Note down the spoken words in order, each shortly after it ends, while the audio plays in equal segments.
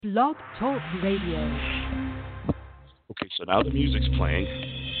Blog Talk Radio. Okay, so now the music's playing.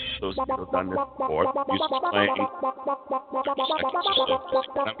 Those people have done this before. The music's playing. 30 seconds or so.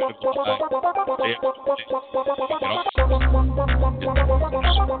 I'm going to go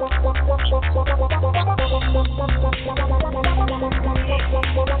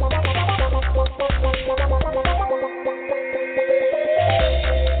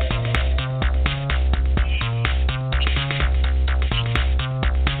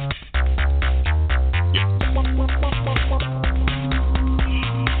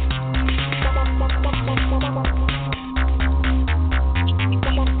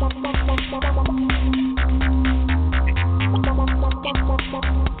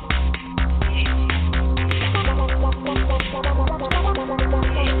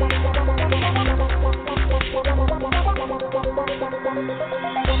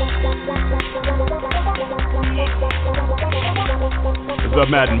The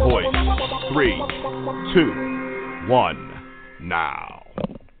Madden Voice. 3, 2, 1, now.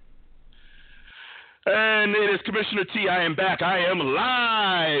 And it is Commissioner T. I am back. I am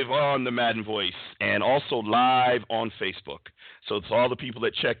live on the Madden Voice and also live on Facebook. So to all the people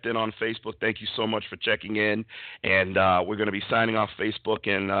that checked in on Facebook, thank you so much for checking in. And we're going to be signing off Facebook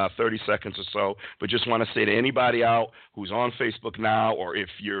in 30 seconds or so. But just want to say to anybody out who's on Facebook now, or if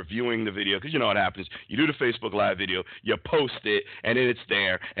you're viewing the video, because you know what happens. You do the Facebook Live video, you post it, and then it's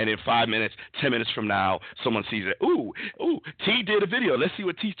there. And in 5 minutes, 10 minutes from now, someone sees it. Ooh, T did a video. Let's see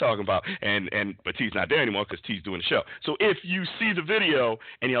what T's talking about. But T's not there anymore because T's doing the show. So if you see the video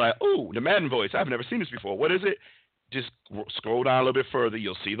and you're like, ooh, the Madden Voice, I've never seen this before. What is it? Just scroll down a little bit further.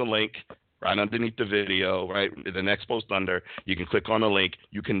 You'll see the link right underneath the video, right? The next post under. You can click on the link.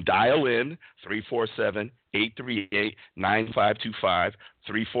 You can dial in 347-838-9525,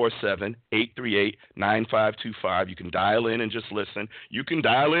 347-838-9525. You can dial in and just listen. You can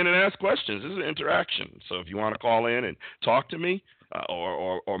dial in and ask questions. This is an interaction. So if you want to call in and talk to me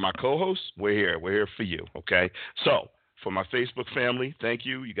or my co-host, we're here. We're here for you, okay? So for my Facebook family, thank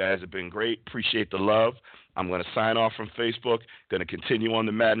you. You guys have been great. Appreciate the love. I'm going to sign off from Facebook. Going to continue on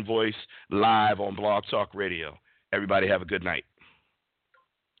the Madden Voice live on Blog Talk Radio. Everybody have a good night.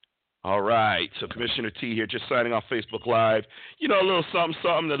 All right. So Commissioner T here, just signing off Facebook Live. You know, a little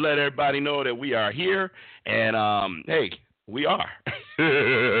something to let everybody know that we are here. And, hey, we are.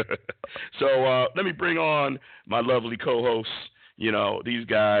 So let me bring on my lovely co-hosts. You know, these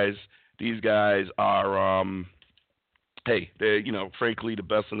guys are, hey, they're, you know, frankly, the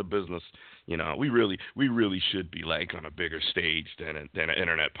best in the business. You know, we really should be like on a bigger stage than an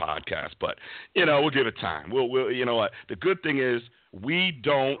internet podcast. But, you know, we'll give it time. We'll you know what? The good thing is we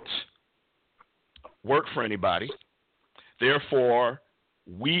don't work for anybody. Therefore,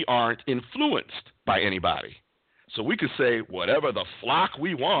 we aren't influenced by anybody. So we can say whatever the flock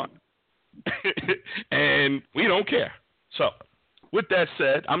we want, and we don't care. So with that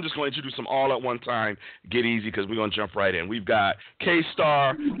said, I'm just going to introduce them all at one time. Get easy because we're going to jump right in. We've got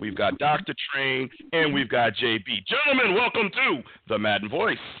K-Star, we've got Dr. Train, and we've got JB. Gentlemen, welcome to the Madden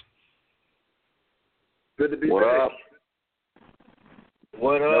Voice. Good to be What back. up?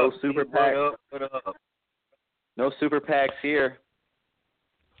 What up? No super PAC. What up? No super PACs here.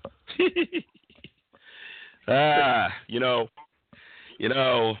 You know,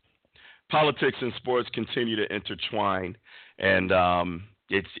 politics and sports continue to intertwine. And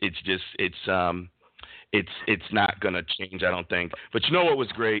it's not gonna change, I don't think. But you know what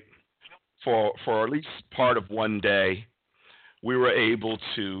was great? For at least part of one day, we were able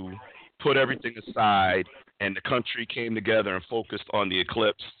to put everything aside, and the country came together and focused on the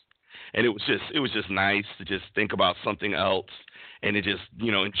eclipse. And it was just nice to just think about something else and to just,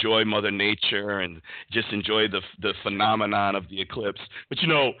 you know, enjoy Mother Nature and just enjoy the phenomenon of the eclipse. But, you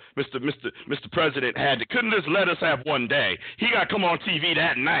know, Mr. President couldn't just let us have one day. He got to come on TV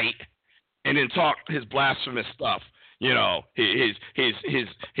that night and then talk his blasphemous stuff. You know, his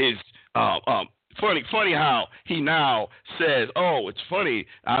funny how he now says, oh, it's funny,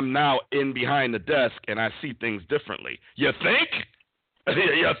 I'm now in behind the desk and I see things differently. You think?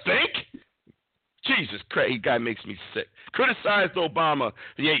 You think? Jesus Christ, guy makes me sick. Criticized Obama.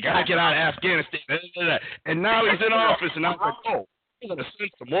 Yeah, you got to get out of Afghanistan. And now he's in office, and I'm like, oh, we're going to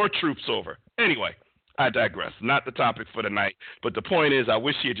send some more troops over. Anyway, I digress. Not the topic for tonight. But the point is, I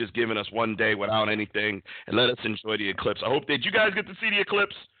wish he had just given us one day without anything and let us enjoy the eclipse. I hope, did you guys get to see the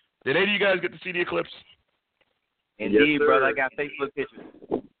eclipse? Did any of you guys get to see the eclipse? Indeed, Yes, brother. I got Facebook pictures.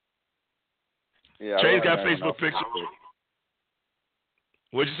 Yeah, Trey's got Facebook pictures.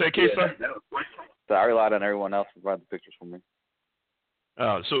 What'd you say, K-Star? So I relied on everyone else to provide the pictures for me.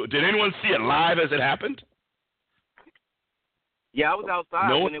 So did anyone see it live as it happened? Yeah, I was outside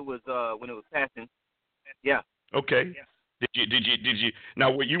No. when it was passing. Yeah. Okay. Did you?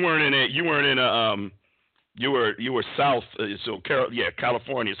 Now, you weren't in it. You weren't in a. You were south,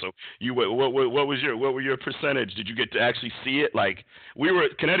 California. So what was your percentage? Did you get to actually see it? Like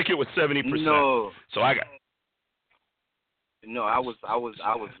Connecticut was 70%. No. So I got. No, I was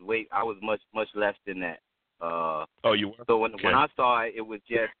much less than that. Oh, you were. So when I saw it, it was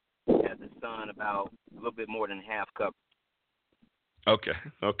just had the sun about a little bit more than half covered. Okay.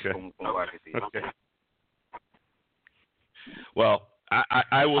 From what I could see. Okay. Well,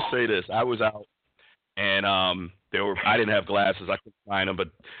 I will say this. I was out, and I didn't have glasses. I couldn't find them, but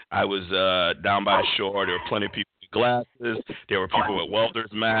I was down by the shore. There were plenty of people with glasses. There were people with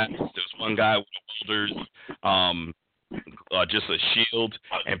welders' masks. There was one guy with a welder's, just a shield,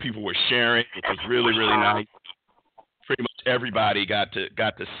 and people were sharing. It was really, really nice. Pretty much everybody got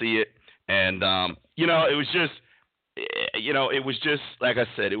to see it, and it was just, it was just like I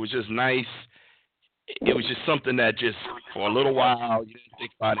said, it was just nice. It was just something that just for a little while you didn't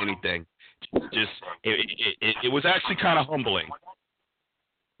think about anything. It was actually kind of humbling.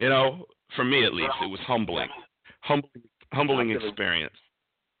 For me at least, it was humbling experience.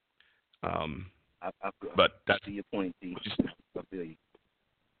 But that's your point, Steve. I feel you.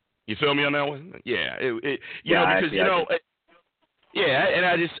 You feel me on that one? Yeah. And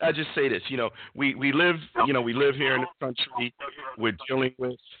I just say this. We live here in this country. We're dealing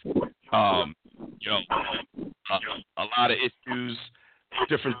with a lot of issues,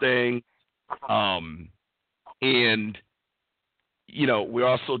 different things, and we're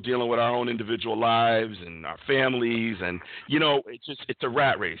also dealing with our own individual lives and our families, and it's a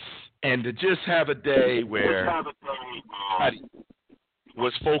rat race. And to just have a day where everybody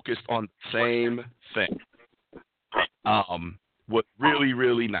was focused on the same thing was really,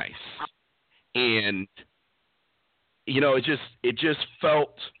 really nice. And it just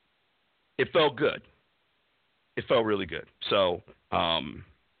felt good. It felt really good. So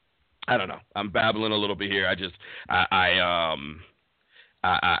I don't know. I'm babbling a little bit here. I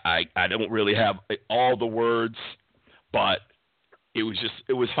don't really have all the words, but it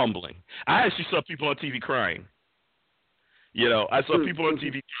was humbling. I actually saw people on TV crying. I saw people on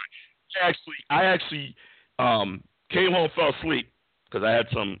TV crying. I actually came home, fell asleep because I had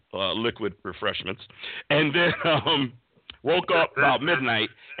some liquid refreshments, and then woke up about midnight.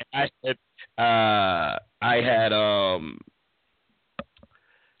 And I had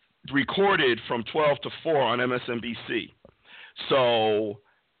recorded from 12 to 4 on MSNBC. So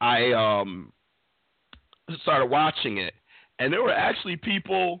I started watching it, and there were actually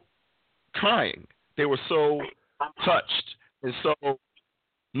people crying. They were so touched and so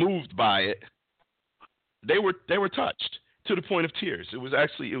moved by it. They were touched to the point of tears. It was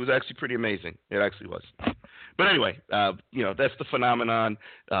actually pretty amazing. It actually was. But anyway, that's the phenomenon.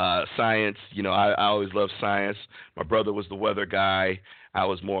 Science. I always loved science. My brother was the weather guy. I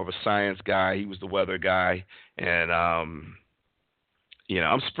was more of a science guy. He was the weather guy. And I'm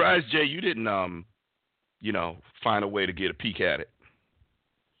surprised, Jay, you didn't find a way to get a peek at it.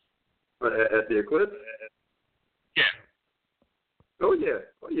 At the eclipse? Yeah. Oh yeah.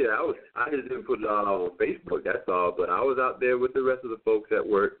 I just didn't put it out on Facebook. That's all. But I was out there with the rest of the folks at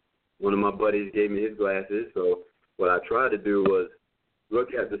work. One of my buddies gave me his glasses. So what I tried to do was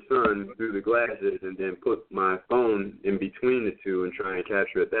look at the sun through the glasses and then put my phone in between the two and try and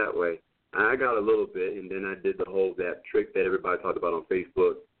capture it that way. I got a little bit, and then I did that trick that everybody talked about on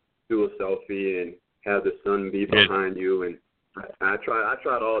Facebook: do a selfie and have the sun be behind you. And I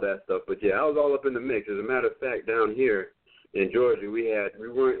tried all that stuff. But yeah, I was all up in the mix. As a matter of fact, down here in Georgia, we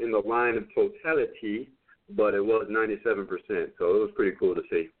weren't in the line of totality, but it was 97%. So it was pretty cool to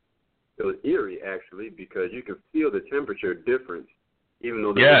see. It was eerie actually because you can feel the temperature difference, even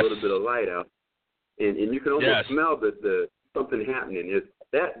though there's a little bit of light out, and you can almost smell the something happening.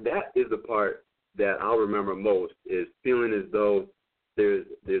 That is the part that I'll remember most, is feeling as though there's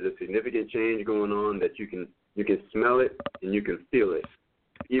a significant change going on, that you can smell it and you can feel it.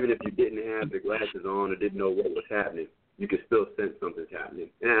 Even if you didn't have the glasses on or didn't know what was happening, you can still sense something's happening.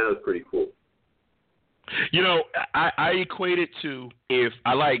 And that was pretty cool. I equate it to, if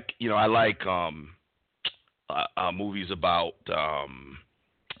I like movies about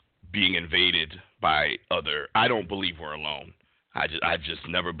being invaded by other. I don't believe we're alone. I just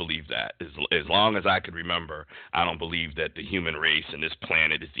never believed that. As long as I could remember, I don't believe that the human race and this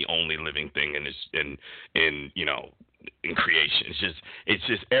planet is the only living thing in creation. It's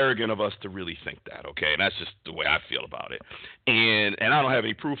just arrogant of us to really think that, okay? And that's just the way I feel about it. And I don't have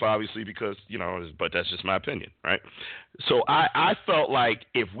any proof, obviously, because, but that's just my opinion, right? So I felt like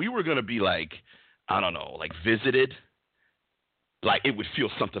if we were going to be visited Like it would feel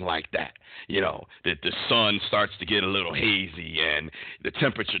something like that, that the sun starts to get a little hazy and the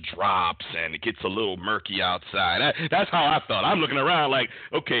temperature drops and it gets a little murky outside. That's how I felt. I'm looking around like,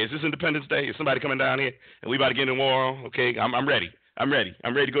 okay, is this Independence Day? Is somebody coming down here and we about to get in war? Okay, I'm ready. I'm ready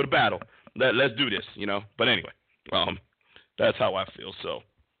to go to battle. Let's do this, But anyway, that's how I feel. So,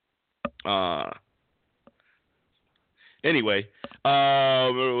 anyway,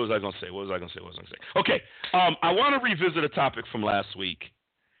 what was I going to say? Okay, I want to revisit a topic from last week.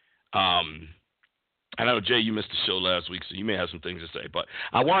 I know, Jay, you missed the show last week, so you may have some things to say. But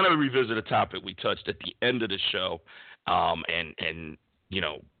I want to revisit a topic we touched at the end of the show. And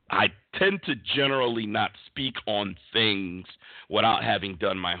I tend to generally not speak on things without having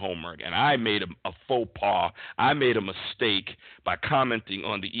done my homework. And I made a faux pas. I made a mistake by commenting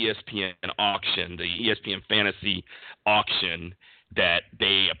on the ESPN auction, the ESPN Fantasy auction that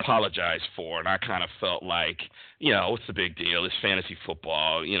they apologized for. And I kind of felt like, what's the big deal? It's fantasy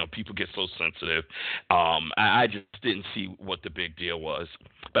football. People get so sensitive. I just didn't see what the big deal was.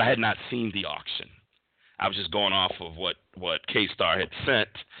 But I had not seen the auction. I was just going off of what K-Star had sent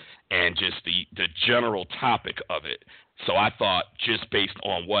and just the general topic of it. So I thought, just based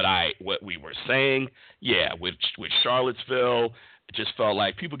on what we were saying, with Charlottesville, it just felt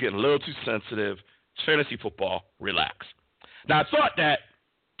like people getting a little too sensitive. It's fantasy football. Relax. Now I thought that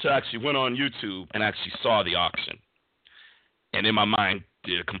to actually went on YouTube and actually saw the auction, and in my mind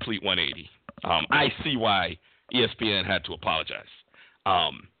did a complete 180. I see why ESPN had to apologize.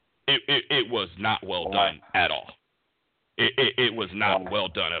 It was not well done at all. It was not well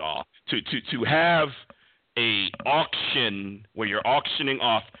done at all. To have a auction where you're auctioning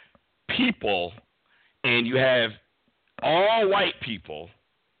off people and you have all white people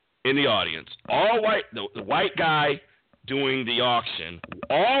in the audience, all white, the white guy doing the auction,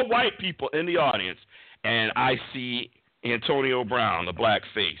 all white people in the audience, and I see Antonio Brown, the black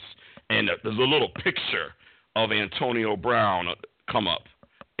face, and the little picture of Antonio Brown come up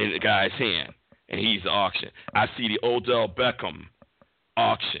in the guy's hand, and he's the auction. I see the Odell Beckham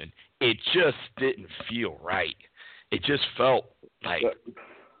auction. It just didn't feel right. It just felt like it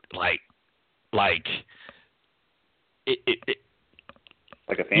like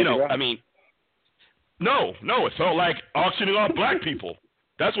a fancy draft? I mean, no, it felt like auctioning off black people.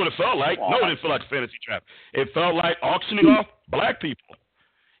 That's what it felt like. No, it didn't feel like a fantasy draft. It felt like auctioning off black people.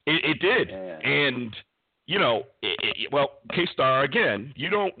 It did, yeah. And well, K-Star again.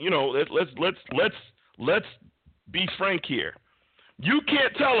 Let's be frank here. You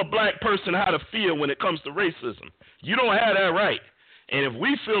can't tell a black person how to feel when it comes to racism. You don't have that right. And if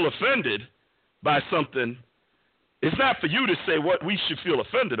we feel offended by something, it's not for you to say what we should feel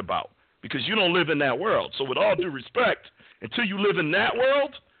offended about, because you don't live in that world. So with all due respect, until you live in that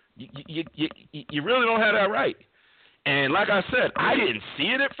world, you really don't have that right. And like I said, I didn't see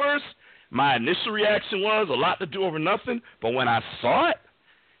it at first. My initial reaction was a lot to do over nothing. But when I saw it,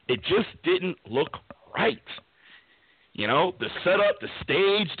 it just didn't look right. The setup, the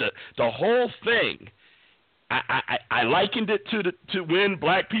stage, the whole thing. I likened it to when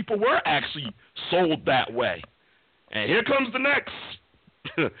black people were actually sold that way. And here comes the next.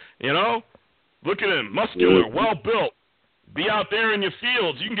 Look at him, muscular, well built. Be out there in your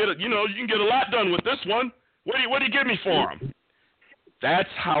fields. You can get a lot done with this one. What do you give me for him? That's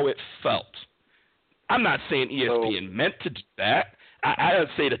how it felt. I'm not saying ESPN meant to do that. I don't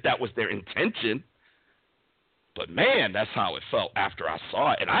say that was their intention. But man, that's how it felt after I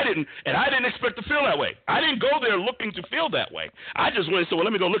saw it, and I didn't expect to feel that way. I didn't go there looking to feel that way. I just went and said, well,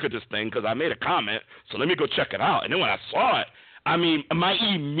 let me go look at this thing because I made a comment, so let me go check it out. And then when I saw it, I mean, my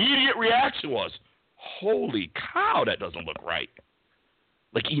immediate reaction was, holy cow, that doesn't look right.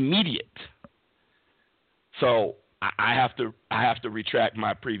 Like immediate. So I have to retract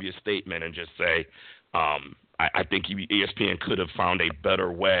my previous statement and just say, I think ESPN could have found a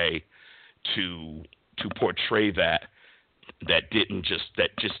better way to portray that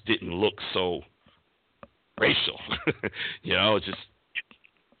just didn't look so racial.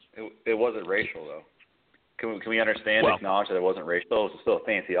 It wasn't racial though. Can we understand and acknowledge that it wasn't racial? It was still a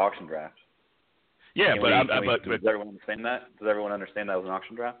fancy auction draft. Yeah, does everyone understand that? Does everyone understand that was an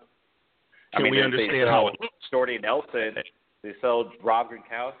auction draft? Can we understand how it looks? Jordy Nelson, they sell Rob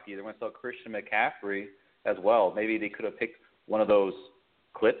Gronkowski. They're going to sell Christian McCaffrey as well. Maybe they could have picked one of those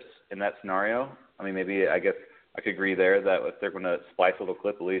clips in that scenario. I mean, maybe I guess I could agree there that if they're going to splice a little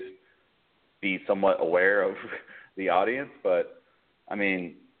clip, at least be somewhat aware of the audience. But I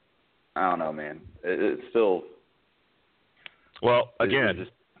mean, I don't know, man. It's still. Well, again,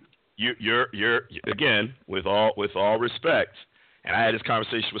 you're again with all respect, And I had this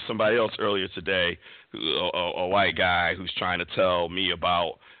conversation with somebody else earlier today, a white guy who's trying to tell me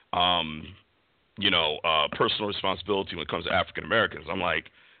about, personal responsibility when it comes to African Americans. I'm like,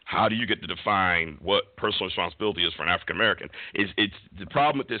 how do you get to define what personal responsibility is for an African American? It's the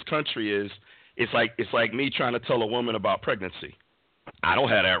problem with this country is it's like me trying to tell a woman about pregnancy. I don't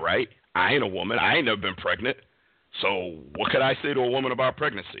have that right. I ain't a woman. I ain't never been pregnant. So what could I say to a woman about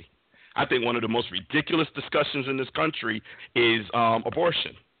pregnancy? I think one of the most ridiculous discussions in this country is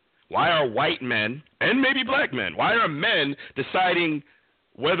abortion. Why are white men, and maybe black men, why are men deciding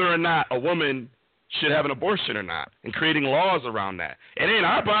whether or not a woman should have an abortion or not and creating laws around that? It ain't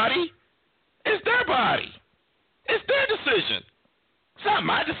our body. It's their body. It's their decision. It's not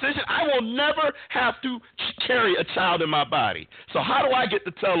my decision. I will never have to carry a child in my body. So how do I get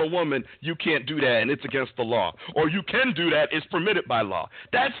to tell a woman you can't do that and it's against the law? Or you can do that, it's permitted by law.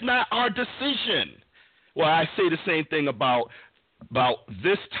 That's not our decision. Well, I say the same thing about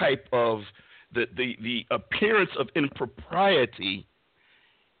this type of the appearance of impropriety.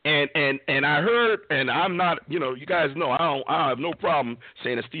 And I heard, and I'm not, you guys know, I have no problem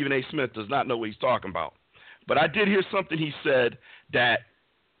saying that Stephen A. Smith does not know what he's talking about. But I did hear something he said that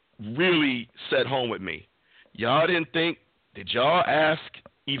really set home with me. Y'all didn't think, did y'all ask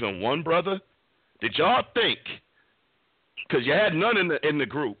even one brother? Did y'all think, because you had none in the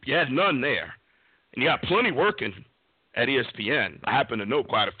group, you had none there, and you got plenty working at ESPN. I happen to know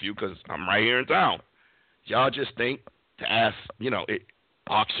quite a few because I'm right here in town. Y'all just think to ask,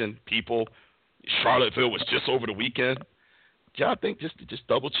 auction people, Charlottesville was just over the weekend. Y'all think just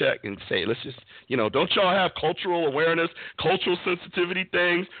double check and say, let's just, don't y'all have cultural awareness, cultural sensitivity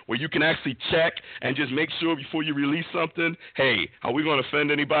things where you can actually check and just make sure before you release something, hey, are we going to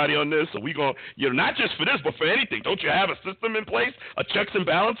offend anybody on this? Are we going to, not just for this, but for anything? Don't you have a system in place, a checks and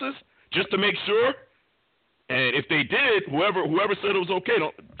balances, just to make sure? And if they did, whoever said it was okay,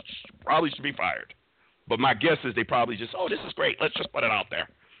 probably should be fired. But my guess is they probably just, this is great, let's just put it out there.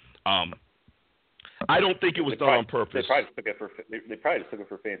 I don't think it was done on purpose. They probably just took it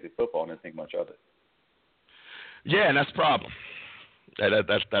for fantasy football and didn't think much of it. Yeah, and that's the problem.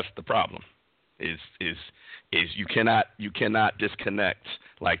 That's the problem. Is you cannot disconnect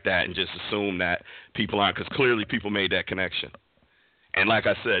like that and just assume that people aren't, because clearly people made that connection. And like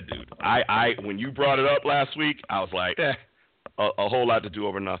I said, dude, I when you brought it up last week, I was like, a whole lot to do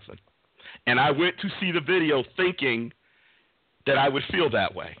over nothing. And I went to see the video thinking that I would feel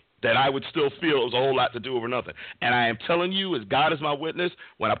that way, that I would still feel it was a whole lot to do over nothing. And I am telling you, as God is my witness,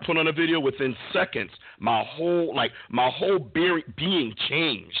 when I put on a video, within seconds, my whole being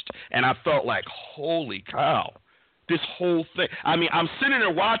changed. And I felt like, holy cow, this whole thing. I mean, I'm sitting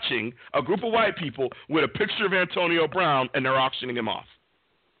there watching a group of white people with a picture of Antonio Brown, and they're auctioning him off.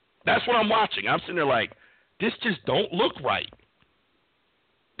 That's what I'm watching. I'm sitting there like, this just don't look right.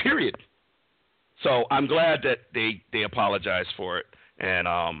 Period. So I'm glad that they apologized for it. And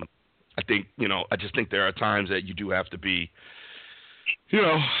I think, I just think there are times that you do have to be,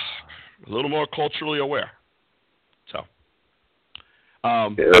 a little more culturally aware. So,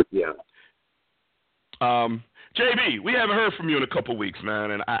 JB, we haven't heard from you in a couple weeks,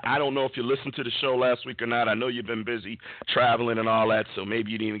 man. And I don't know if you listened to the show last week or not. I know you've been busy traveling and all that, so maybe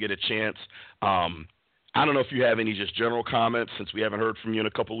you didn't even get a chance. I don't know if you have any just general comments, since we haven't heard from you in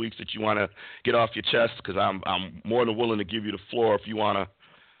a couple of weeks, that you want to get off your chest, because I'm more than willing to give you the floor if you want to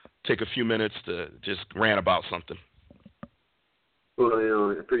take a few minutes to just rant about something. Well,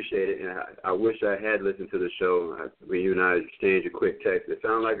 I appreciate it, and I wish I had listened to the show. You and I exchanged a quick text. It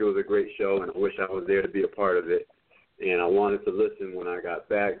sounded like it was a great show, and I wish I was there to be a part of it. And I wanted to listen when I got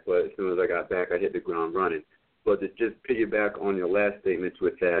back, but as soon as I got back, I hit the ground running. But to just piggyback on your last statements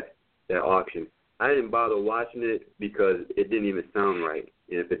with that auction, I didn't bother watching it because it didn't even sound right.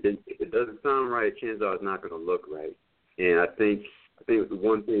 And if it doesn't sound right, chances are it's not going to look right. And I think the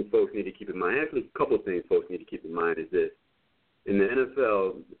one thing folks need to keep in mind, actually a couple of things folks need to keep in mind, is this. In the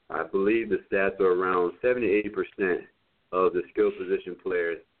NFL, I believe the stats are around 70-80% of the skill position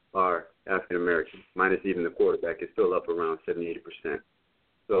players are African American, minus even the quarterback. It's still up around 70-80%.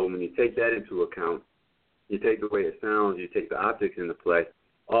 So when you take that into account, you take the way it sounds, you take the optics into play,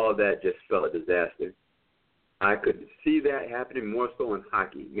 all of that just spelled a disaster. I could see that happening more so in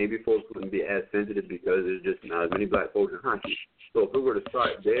hockey. Maybe folks wouldn't be as sensitive because there's just not as many black folks in hockey. So if we were to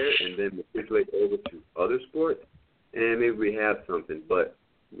start there and then matriculate over to other sports, and maybe we have something. But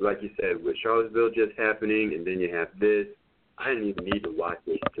like you said, with Charlottesville just happening and then you have this, I didn't even need to watch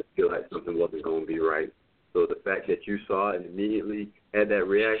it to feel like something wasn't going to be right. So the fact that you saw it and immediately had that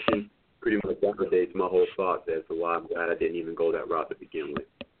reaction pretty much validates my whole thoughts as to why I'm glad I didn't even go that route to begin with.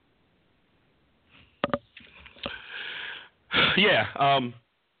 Yeah.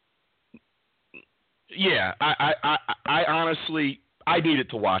 Yeah. I honestly, I needed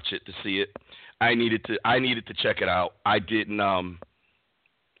to watch it to see it. I needed to check it out. I didn't. I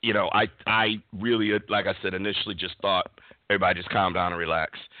really, like I said, initially just thought everybody just calm down and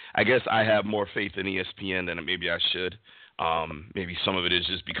relax. I guess I have more faith in ESPN than maybe I should. Maybe some of it is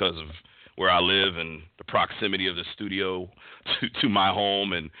just because of where I live and the proximity of the studio to my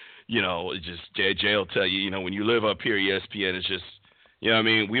home, and it's just Jay will tell you, when you live up here, ESPN is just, what I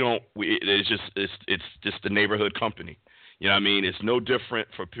mean, it's just the neighborhood company. What I mean, it's no different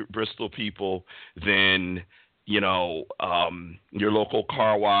for Bristol people than your local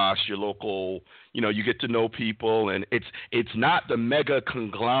car wash, your local, you get to know people, and it's not the mega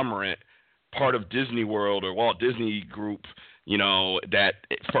conglomerate part of Disney World or Walt Disney Group, that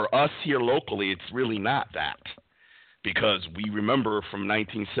for us here locally, it's really not that, because we remember from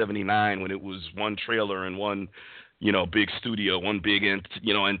 1979 when it was one trailer and one, big studio, one big,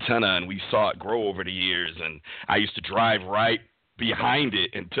 antenna, and we saw it grow over the years, and I used to drive right behind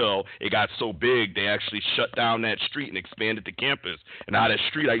it until it got so big they actually shut down that street and expanded the campus. And now that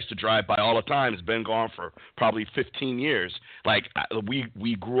street I used to drive by all the time has been gone for probably 15 years. Like,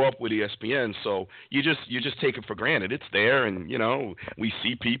 we grew up with ESPN, so you just take it for granted. It's there, and we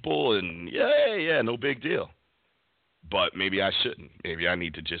see people, and yeah, no big deal. But maybe I shouldn't. Maybe I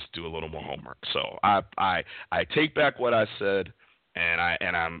need to just do a little more homework. So I take back what I said, and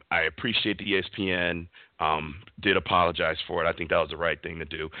I appreciate the ESPN did apologize for it. I think that was the right thing to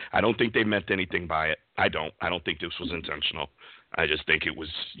do. I don't think they meant anything by it. I don't think this was intentional. I just think it was,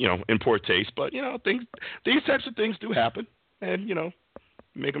 in poor taste. But these types of things do happen, and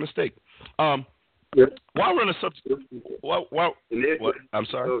make a mistake. While we're on the subject, I'm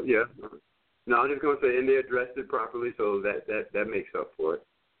sorry. Oh, yeah. No, I was just going to say, and they addressed it properly, so that makes up for it.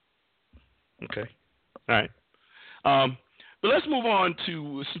 Okay. All right. But let's move on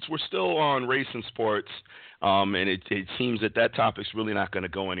to, since we're still on race and sports, and it seems that topic's really not going to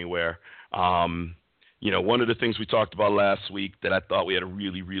go anywhere. One of the things we talked about last week that I thought we had a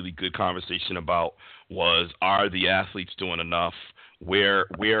really, really good conversation about was, are the athletes doing enough? Where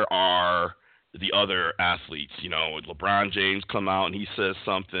are the other athletes? LeBron James come out and he says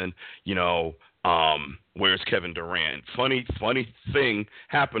something, where's Kevin Durant? Funny thing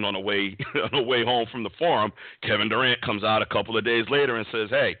happened on the way home from the forum. Kevin Durant comes out a couple of days later and says,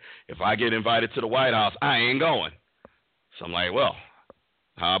 hey, if I get invited to the White House, I ain't going. So I'm like, well,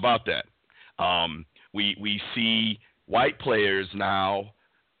 how about that? We see white players now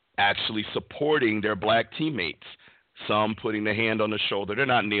actually supporting their black teammates. Some putting the hand on the shoulder. They're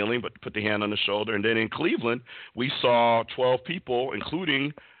not kneeling, but put the hand on the shoulder. And then in Cleveland, we saw 12 people,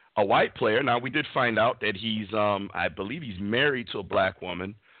 including a white player. Now, we did find out that he's, I believe he's married to a black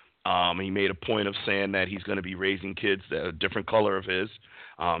woman. He made a point of saying that he's going to be raising kids that are a different color of his.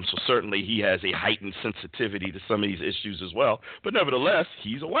 So certainly he has a heightened sensitivity to some of these issues as well. But nevertheless,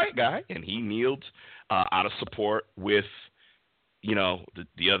 he's a white guy, and he kneeled out of support with,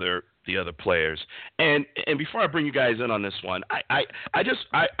 the other players. And before I bring you guys in on this one, I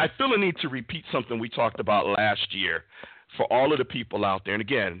feel a need to repeat something we talked about last year for all of the people out there. And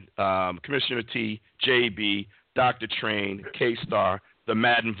again, Commissioner T, JB, Dr. Train, K-Star, the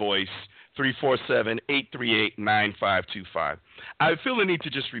Madden Voice, 347-838-9525. I feel the need to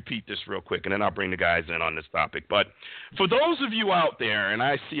just repeat this real quick, and then I'll bring the guys in on this topic. But for those of you out there, and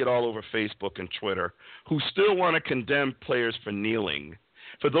I see it all over Facebook and Twitter, who still want to condemn players for kneeling,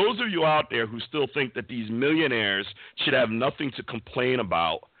 for those of you out there who still think that these millionaires should have nothing to complain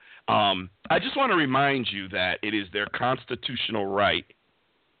about, I just want to remind you that it is their constitutional right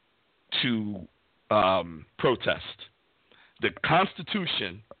to protest. The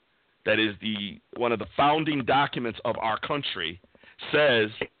Constitution, that is one of the founding documents of our country, says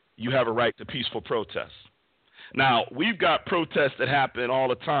you have a right to peaceful protest. Now, we've got protests that happen all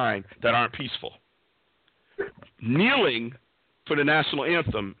the time that aren't peaceful. Kneeling for the national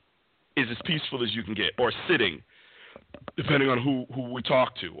anthem is as peaceful as you can get, or sitting, depending on who we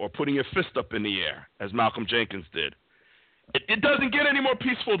talk to, or putting your fist up in the air, as Malcolm Jenkins did. It doesn't get any more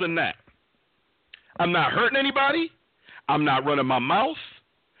peaceful than that. I'm not hurting anybody. I'm not running my mouth.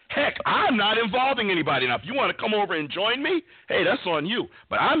 Heck, I'm not involving anybody. Now, if you want to come over and join me, hey, that's on you.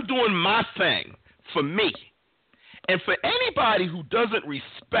 But I'm doing my thing for me. And for anybody who doesn't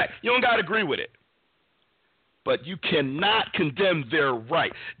respect, you don't got to agree with it. But you cannot condemn their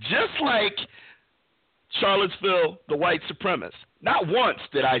right. Just like Charlottesville, the white supremacists. Not once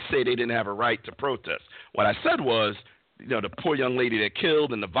did I say they didn't have a right to protest. What I said was, the poor young lady that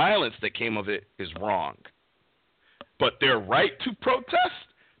killed and the violence that came of it is wrong. But their right to protest,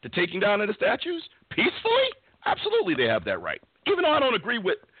 the taking down of the statues, peacefully, Absolutely, they have that right. Even though I don't agree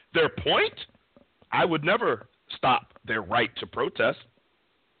with their point, I would never stop their right to protest.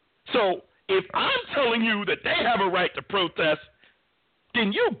 So if I'm telling you that they have a right to protest,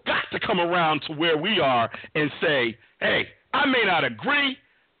 then you got to come around to where we are and say, hey, I may not agree,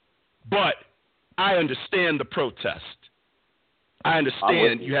 but I understand the protest. I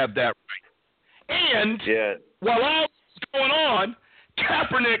understand you have that right. And while all this is going on,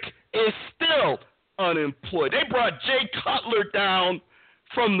 Kaepernick is still unemployed. They brought Jay Cutler down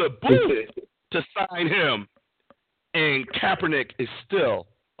from the booth to sign him, and Kaepernick is still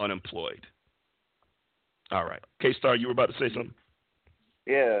unemployed. All right. K-Star, you were about to say something?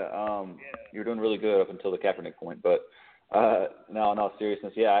 Yeah, you're doing really good up until the Kaepernick point. But no, in all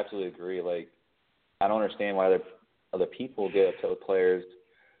seriousness, I absolutely agree. Like, I don't understand why other people get upset with players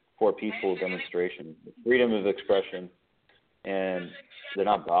for a peaceful demonstration. Freedom of expression, and they're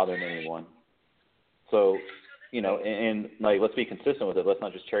not bothering anyone. So, and like, let's be consistent with it. Let's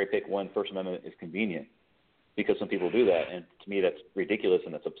not just cherry pick when First Amendment is convenient, because some people do that, and to me that's ridiculous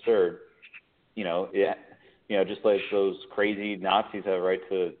and that's absurd. Just like those crazy Nazis have a right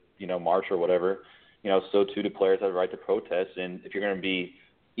to, march or whatever, so too do players have a right to protest. And if you're going to be,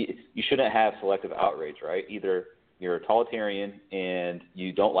 you shouldn't have selective outrage, right? Either you're a totalitarian and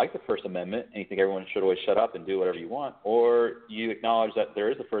you don't like the First Amendment and you think everyone should always shut up and do whatever you want, or you acknowledge that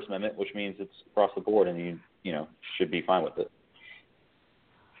there is a First Amendment, which means it's across the board and you should be fine with it.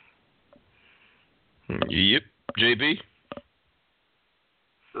 Yep. JB?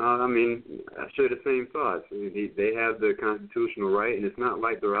 I share the same thoughts. They have the constitutional right, and it's not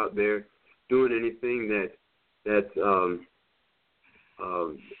like they're out there doing anything that's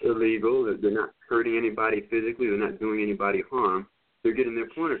illegal. They're not hurting anybody physically. They're not doing anybody harm. They're getting their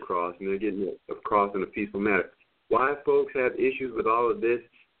point across, and they're getting it across in a peaceful manner. Why folks have issues with all of this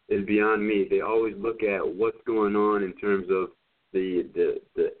is beyond me. They always look at what's going on in terms of the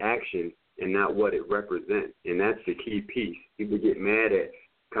action and not what it represents, and that's the key piece. People get mad at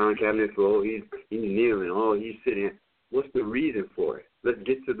Colin Kaepernick for, he's kneeling, he's sitting. What's the reason for it? Let's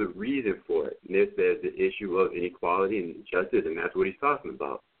get to the reason for it. And there's the issue of inequality and justice, and that's what he's talking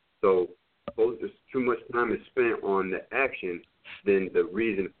about. So there's too much time is spent on the action than the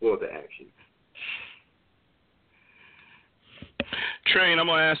reason for the action. Train, I'm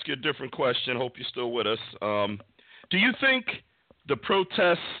going to ask you a different question. Hope you're still with us. Do you think the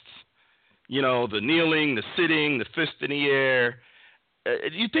protests, the kneeling, the sitting, the fist in the air,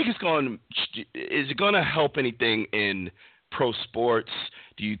 do you think is it going to help anything in pro sports?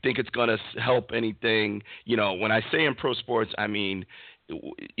 Do you think it's going to help anything? When I say in pro sports, I mean,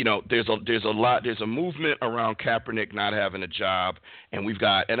 there's a movement around Kaepernick not having a job, and we've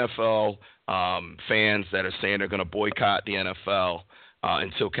got NFL fans that are saying they're going to boycott the NFL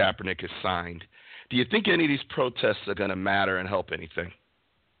until Kaepernick is signed. Do you think any of these protests are going to matter and help anything?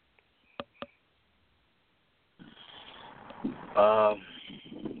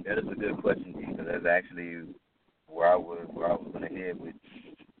 That is a good question, because that's actually where I was going to head with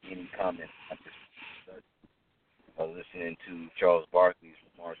any comments. I was listening to Charles Barkley's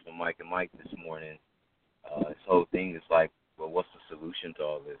remarks on Mike and Mike this morning. This whole thing is like, well, what's the solution to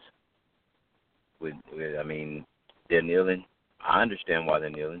all this? They're kneeling. I understand why they're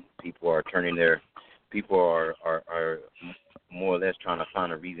kneeling. People are more or less trying to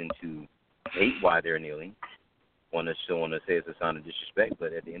find a reason to hate why they're kneeling. Want to say it's a sign of disrespect,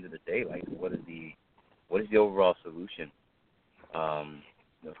 but at the end of the day, like, what is the overall solution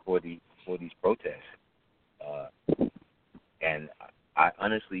for these protests? And I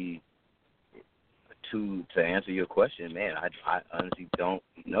honestly, to answer your question, man, I honestly don't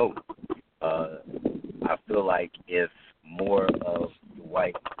know. I feel like if more of the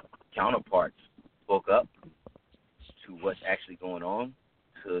white counterparts spoke up to what's actually going on,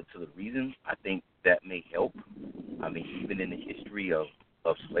 to the reason, I think that may help. Even in the history of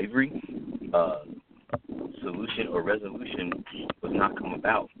slavery, solution or resolution was not come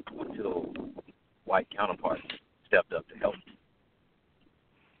about until white counterparts stepped up to help.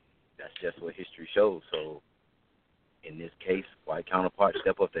 That's just what history shows. So in this case, white counterparts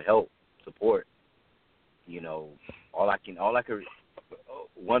step up to help, support.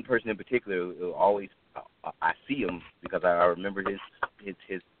 One person in particular, always, I see him because I remember his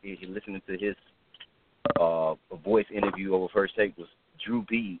listening to his voice interview over First Take was Drew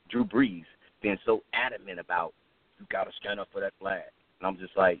Brees being so adamant about, you got to stand up for that flag. And I'm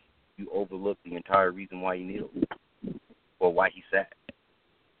just like, you overlook the entire reason why he kneeled or why he sat.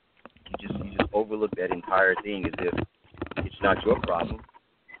 You just overlook that entire thing as if it's not your problem,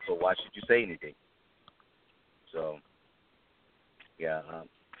 so why should you say anything? So,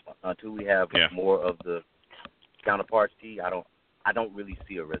 until we have more of the counterparts, T, I don't really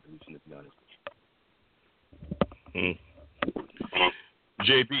see a resolution, to be honest with you.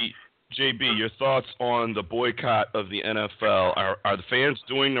 JB, your thoughts on the boycott of the NFL? Are the fans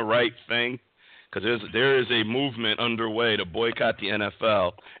doing the right thing? Because there is a movement underway to boycott the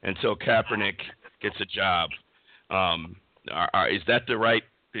NFL until Kaepernick gets a job. Is that the right?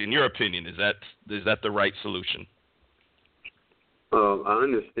 In your opinion, is that the right solution? I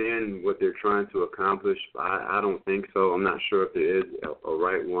understand what they're trying to accomplish. I don't think so. I'm not sure if there is a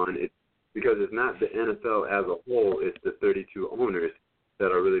right one. Because it's not the NFL as a whole. It's the 32 owners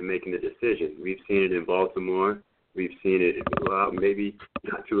that are really making the decision. We've seen it in Baltimore. We've seen it, well, maybe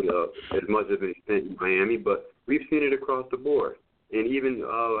not to as much of an extent in Miami, but we've seen it across the board. And even,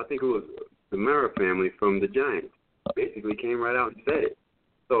 I think it was the Mara family from the Giants basically came right out and said it.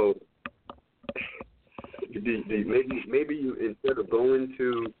 So maybe you, instead of going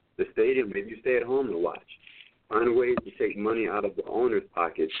to the stadium, maybe you stay at home to watch. Find ways to take money out of the owner's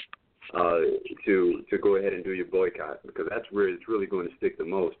pockets to go ahead and do your boycott, because that's where it's really going to stick the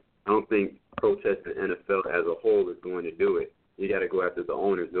most. I don't think protesting the NFL as a whole is going to do it. You got to go after the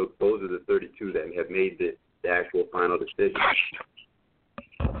owners. Those are the 32 that have made the actual final decision.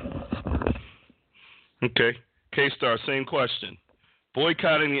 Okay. K-Star, same question.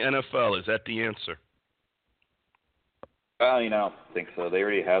 Boycotting the NFL, is that the answer? I don't think so. They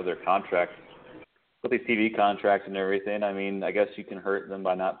already have their contracts. With these TV contracts and everything, I mean, I guess you can hurt them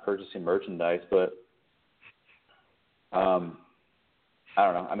by not purchasing merchandise, but I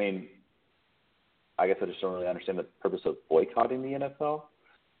don't know. I mean, I guess I just don't really understand the purpose of boycotting the NFL.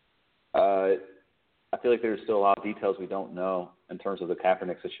 I feel like there's still a lot of details we don't know in terms of the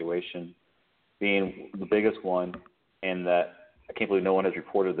Kaepernick situation being the biggest one, and that I can't believe no one has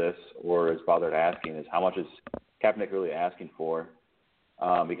reported this or has bothered asking is how much is Kaepernick really asking for?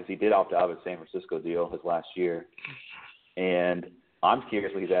 Because he did opt out of his San Francisco deal his last year. And I'm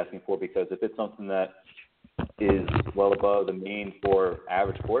curious what he's asking for, because if it's something that is well above the mean for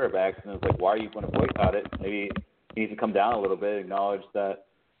average quarterbacks, then it's like, why are you going to boycott it? Maybe he needs to come down a little bit, acknowledge that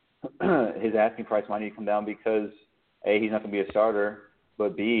his asking price might need to come down because, A, he's not going to be a starter,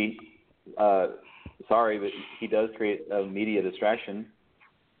 but B, sorry, but he does create a media distraction,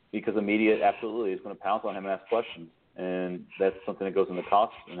 because the media absolutely is going to pounce on him and ask questions. And that's something that goes in the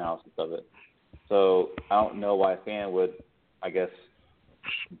cost analysis of it. So I don't know why a fan would, I guess,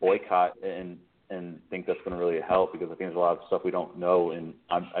 boycott and think that's going to really help, because I think there's a lot of stuff we don't know, and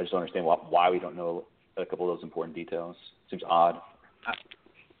I just don't understand why we don't know a couple of those important details. Seems odd.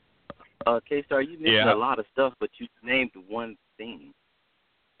 K-Star, you mentioned a lot of stuff, but you named one thing.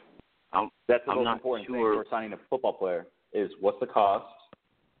 That's the most important thing for signing a football player is what's the cost,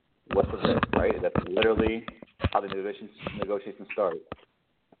 what's the risk, right? That's literally how the negotiations start.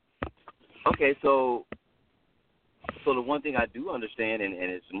 Okay, so the one thing I do understand, and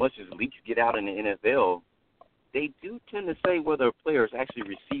as much as leaks get out in the NFL, they do tend to say whether players actually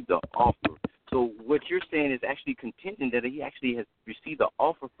receive the offer. So what you're saying is actually contending that he actually has received the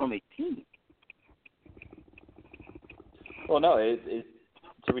offer from a team. Well, no,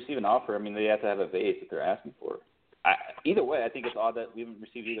 to receive an offer, I mean, they have to have a base that they're asking for. Either way, I think it's odd that we haven't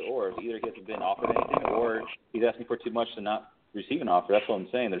received either or. Either he hasn't been offered anything, or he's asking for too much to not receive an offer. That's what I'm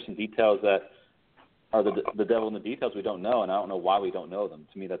saying. There's some details that are the devil in the details we don't know, and I don't know why we don't know them.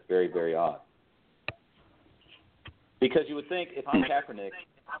 To me, that's very, very odd. Because you would think if I'm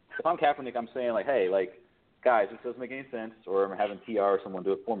Kaepernick, I'm saying, like, hey, like, guys, this doesn't make any sense, or I'm having PR or someone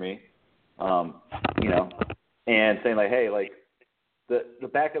do it for me, and saying, like, hey, like, the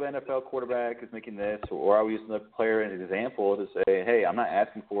backup NFL quarterback is making this, or I will use another player as an example to say, hey, I'm not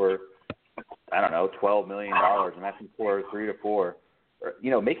asking for, I don't know, $12 million. I'm asking for 3 to 4.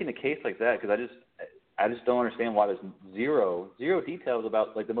 Or, making a case like that, because I just don't understand why there's zero details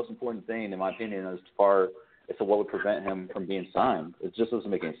about, like, the most important thing, in my opinion, as far as to what would prevent him from being signed. It just doesn't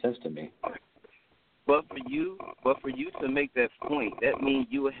make any sense to me. But for you to make that point, that means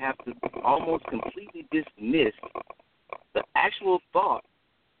you would have to almost completely dismiss the actual thought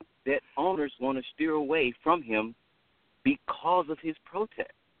that owners want to steer away from him because of his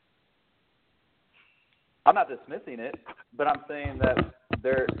protest. I'm not dismissing it, but I'm saying that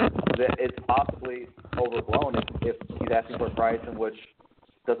it's possibly overblown if he's asking for a price in which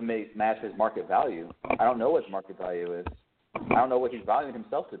doesn't match his market value. I don't know what his market value is. I don't know what he's valuing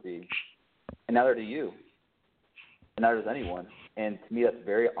himself to be. And neither do you. And neither does anyone. And to me, that's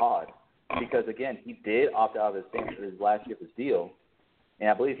very odd. Because, again, he did opt out of his last year of his deal. And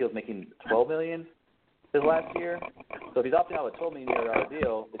I believe he was making $12 million his last year. So if he's opting out of a $12 million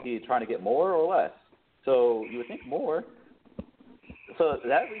deal, is he trying to get more or less? So you would think more. So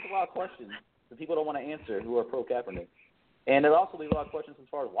that leaves a lot of questions. that people don't want to answer who are pro Kaepernick. And it also leaves a lot of questions as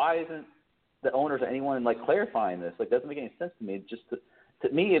far as why isn't the owners or anyone like clarifying this? Like, it doesn't make any sense to me. Just to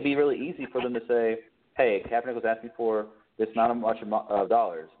me, it'd be really easy for them to say, hey, Kaepernick was asking for this not much of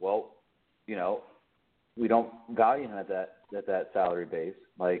dollars. Well, you know, we don't value him at that salary base.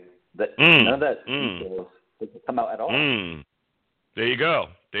 Like, none of that details come out at all. There you go.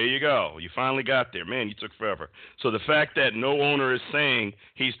 You finally got there. Man, you took forever. So the fact that no owner is saying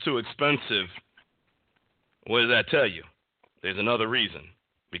he's too expensive, what does that tell you? There's another reason.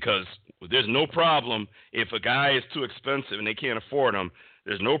 Because there's no problem if a guy is too expensive and they can't afford him.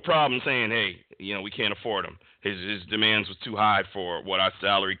 There's no problem saying, hey, you know, we can't afford him. His demands was too high for what our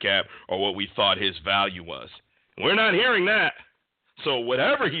salary cap or what we thought his value was. We're not hearing that. So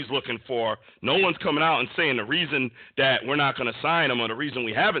whatever he's looking for, no one's coming out and saying the reason that we're not going to sign him or the reason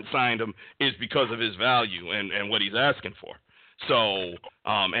we haven't signed him is because of his value and what he's asking for. So,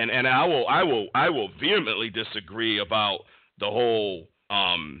 and I will vehemently disagree about the whole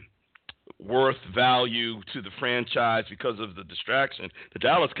worth value to the franchise because of the distraction. The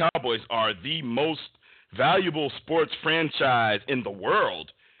Dallas Cowboys are the most valuable sports franchise in the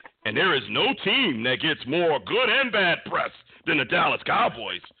world, and there is no team that gets more good and bad press than the Dallas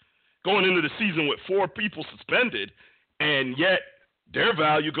Cowboys, going into the season with 4 people suspended, and yet their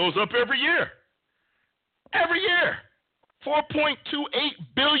value goes up every year. Every year. $4.28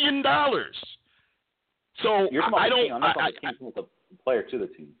 billion. So You're I don't. I'm not talking the player to the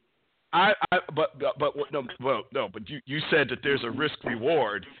team. But you said that there's a risk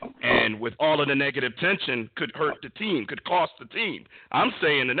reward, and with all of the negative tension, could hurt the team, could cost the team. I'm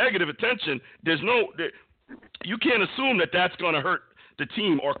saying the negative attention. You can't assume that that's going to hurt the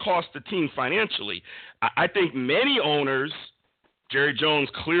team or cost the team financially. I think many owners, Jerry Jones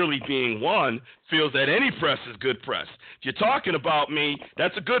clearly being one, feels that any press is good press. If you're talking about me,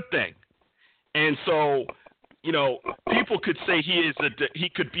 that's a good thing. And so, you know, people could say he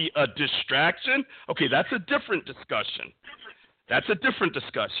could be a distraction. Okay, that's a different discussion.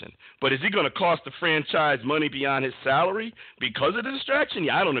 But is he going to cost the franchise money beyond his salary because of the distraction?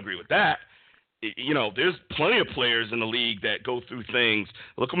 Yeah, I don't agree with that. You know, there's plenty of players in the league that go through things.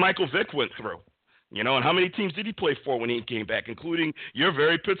 Look what Michael Vick went through. You know, and how many teams did he play for when he came back, including your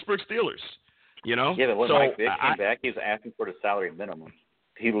very Pittsburgh Steelers? You know? Yeah, but when Mike Vick came back, he was asking for the salary minimum.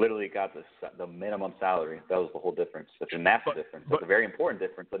 He literally got the minimum salary. That was the whole difference. It's a massive difference. It's a very important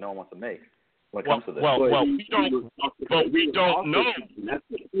difference that no one wants to make when it comes to this. We don't know. That's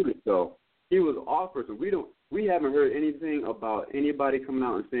the truth, though. He was offered, so we haven't heard anything about anybody coming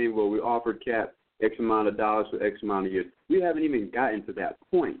out and saying, well, we offered Cap X amount of dollars for X amount of years. We haven't even gotten to that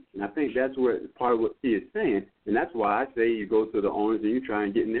point. And I think that's where part of what he is saying, and that's why I say you go to the owners and you try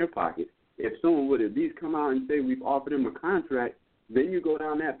and get in their pocket. If someone would at least come out and say we've offered him a contract, then you go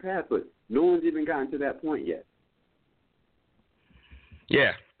down that path, but no one's even gotten to that point yet.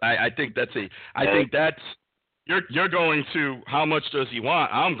 Yeah, I think that's you're going to how much does he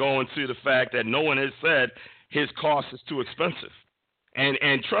want? I'm going to the fact that no one has said his cost is too expensive. And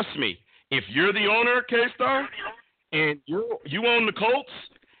trust me, if you're the owner, K-Star, and you own the Colts,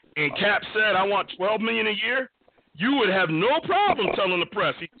 and Cap said I want $12 million a year, you would have no problem telling the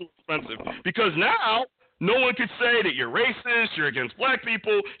press he's too expensive, because now no one could say that you're racist, you're against black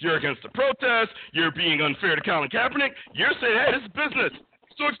people, you're against the protests, you're being unfair to Colin Kaepernick. You're saying, hey, this is business.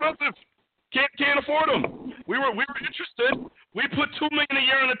 It's too expensive. Can't afford him. We were interested. We put $2 million a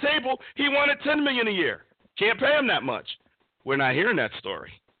year on the table. He wanted $10 million a year. Can't pay him that much. We're not hearing that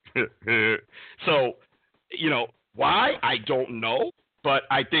story. So, you know, why? I don't know. But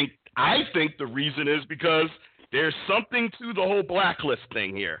I think the reason is because there's something to the whole blacklist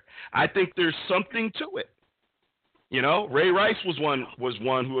thing here. I think there's something to it. You know, Ray Rice was one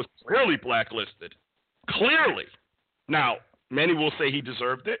who was clearly blacklisted. Clearly. Now, many will say he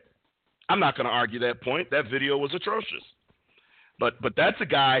deserved it. I'm not going to argue that point. That video was atrocious. But that's a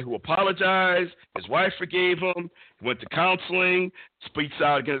guy who apologized. His wife forgave him. Went to counseling. Speaks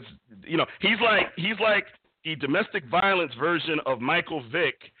out against. You know, he's like the domestic violence version of Michael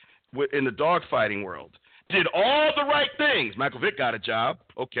Vick in the dogfighting world. Did all the right things. Michael Vick got a job.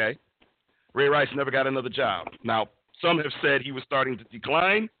 Okay. Ray Rice never got another job. Now, some have said he was starting to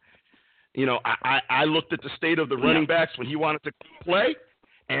decline. You know, I looked at the state of the running backs when he wanted to play,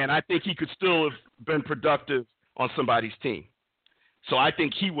 and I think he could still have been productive on somebody's team. So I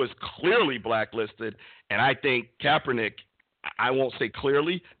think he was clearly blacklisted, and I think Kaepernick, I won't say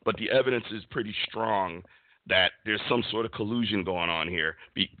clearly, but the evidence is pretty strong that there's some sort of collusion going on here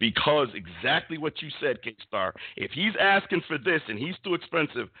because exactly what you said, K-Star, if he's asking for this and he's too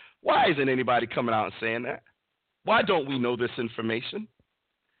expensive, why isn't anybody coming out and saying that? Why don't we know this information?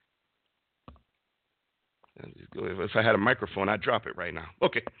 If I had a microphone, I'd drop it right now.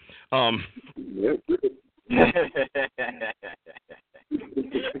 Okay.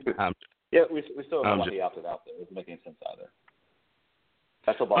 Yeah, we still have one opted out there. It doesn't make any sense either.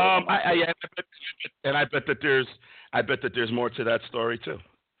 That's what bothers me. I bet that there's more to that story too.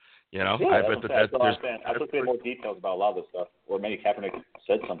 Yeah, I bet that there's. I was looking at more details about a lot of this stuff, or maybe Kaepernick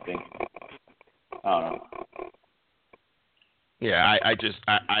said something. I don't know. Yeah,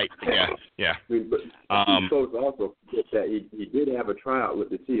 yeah. But folks also forget that he did have a tryout with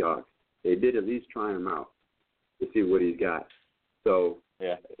the Seahawks. They did at least try him out to see what he's got. So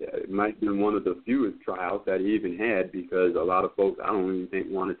it might have been one of the fewest tryouts that he even had, because a lot of folks, I don't even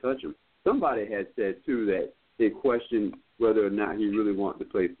think, want to touch him. Somebody had said, too, that they questioned whether or not he really wanted to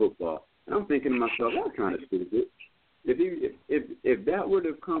play football. And I'm thinking to myself, that's kind of stupid. If that would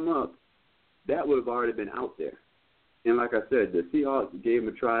have come up, that would have already been out there. And like I said, the Seahawks gave him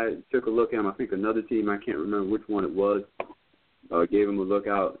a try, took a look at him. I think another team, I can't remember which one it was, gave him a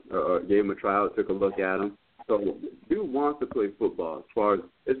tryout, took a look at him. So dude wants to play football as far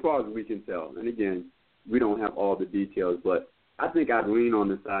as we can tell. And again, we don't have all the details, but I think I'd lean on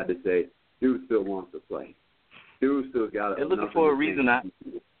the side to say dude still wants to play. Dude still got. They're looking for a reason to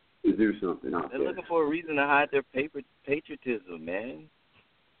do something out there. They're looking for a reason to hide their patriotism, man.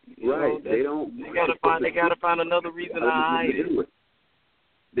 Right? They don't. They gotta find another reason to hide it.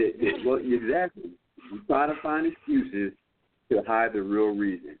 Well, exactly. You try to find excuses to hide the real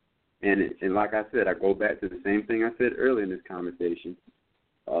reason. And like I said, I go back to the same thing I said earlier in this conversation.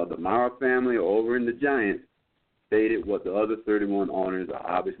 The Mara family over in the Giants stated what the other 31 owners are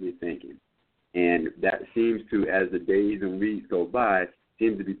obviously thinking. And that seems to, as the days and weeks go by,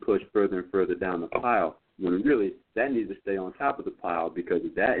 seems to be pushed further and further down the pile, when really that needs to stay on top of the pile, because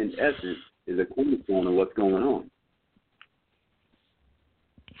that, in essence, is a cornerstone of what's going on.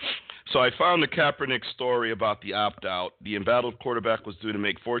 So I found the Kaepernick story about the opt-out. The embattled quarterback was due to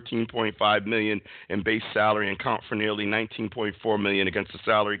make $14.5 million in base salary and count for nearly $19.4 million against the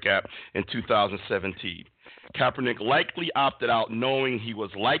salary cap in 2017. Kaepernick likely opted out knowing he was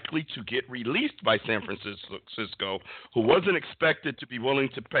likely to get released by San Francisco, who wasn't expected to be willing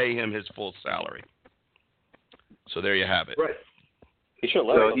to pay him his full salary. So there you have it. Right. He's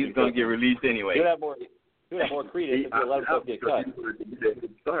going to get released anyway. He would have more credence if he let himself get cut. He wanted to get a head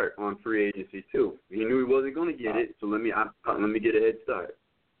start on free agency too. He knew he wasn't going to get it, so let me get a head start.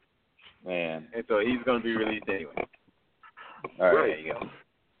 Man, and so he's going to be released anyway. All right, there you go.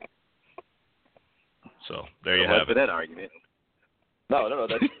 So there you have it. For that argument. No,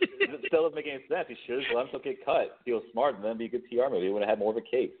 that still doesn't make any sense. He should have let himself get cut. He was smart, and then be a good PR move. He would have had more of a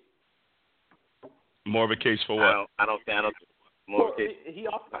case. More of a case for what? I don't. Well, he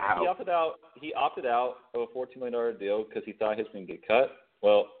opted out of a $14 million deal because he thought he was going to get cut.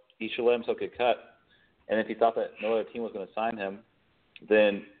 Well, he should let himself get cut. And if he thought that no other team was going to sign him,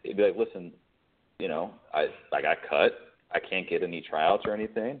 then he'd be like, listen, I got cut. I can't get any tryouts or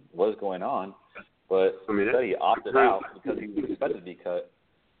anything. What is going on? But instead he opted out because he was expected to be cut.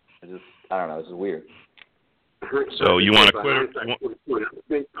 I don't know. It's just weird. So you want to quit?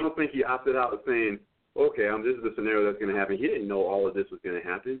 I don't think he opted out saying, okay, this is the scenario that's going to happen. He didn't know all of this was going to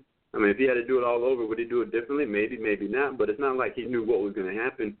happen. I mean, if he had to do it all over, would he do it differently? Maybe, maybe not. But it's not like he knew what was going to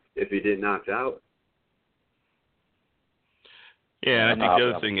happen if he didn't opt out. Yeah, and I think the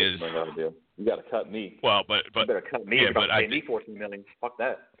other thing is, you got to cut me. Well, but you better cut me. Yeah, but pay me $14 million. Fuck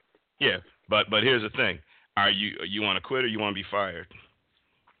that. Yeah, but here's the thing: you want to quit or you want to be fired?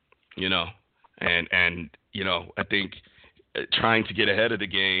 And I think trying to get ahead of the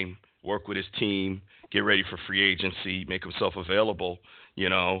game, work with his team, get ready for free agency, make himself available,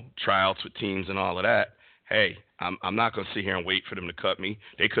 tryouts with teams and all of that. Hey, I'm not going to sit here and wait for them to cut me.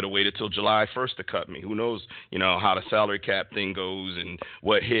 They could have waited till July 1st to cut me. Who knows, how the salary cap thing goes and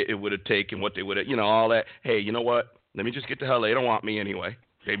what hit it would have taken, what they would have, all that. Hey, you know what? Let me just get the hell. They don't want me anyway.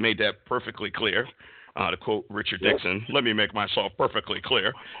 They made that perfectly clear. To quote Richard Dixon, let me make myself perfectly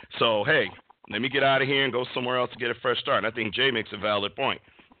clear. So, hey, let me get out of here and go somewhere else to get a fresh start. And I think Jay makes a valid point.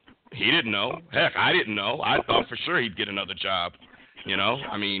 He didn't know. Heck, I didn't know. I thought for sure he'd get another job.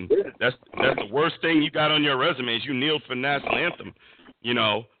 I mean, that's the worst thing you got on your resume is you kneeled for the national anthem.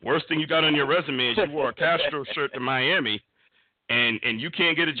 Worst thing you got on your resume is you wore a Castro shirt to Miami, and you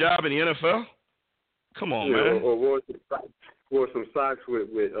can't get a job in the NFL. Come on, man. Or wore some socks with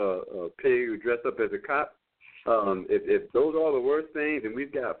pig who dressed up as a cop. If those are all the worst things, and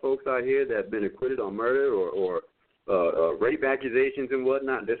we've got folks out here that have been acquitted on murder or rape accusations and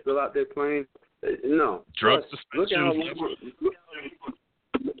whatnot, they're still out there playing. No. Drug Look suspension.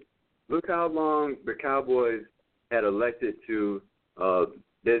 how long the Cowboys had elected to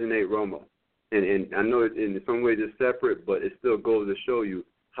designate Romo. and I know in some ways it's separate, but it still goes to show you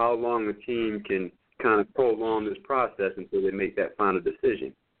how long a team can kind of prolong this process until they make that final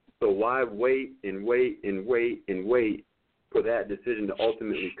decision. So why wait and wait and wait and wait for that decision to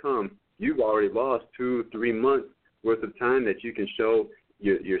ultimately come? You've already lost 2-3 months worth of time that you can show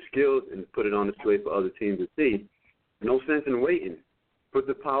your skills and put it on display for other teams to see. No sense in waiting. Put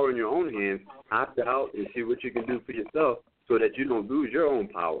the power in your own hands, opt out, and see what you can do for yourself so that you don't lose your own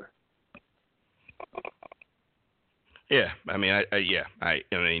power. Yeah, I mean, I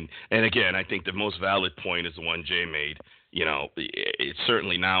mean, and again, I think the most valid point is the one Jay made. You know, it's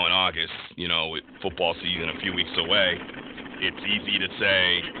certainly now in August, you know, with football season a few weeks away, it's easy to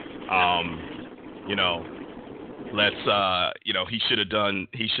say, you know, let's, you know, he should have done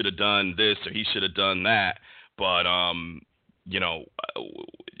this or he should have done that, but, you know,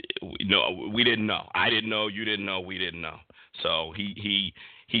 no, we didn't know. I didn't know. You didn't know. We didn't know. So he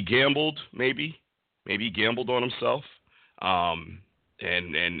gambled, maybe he gambled on himself. And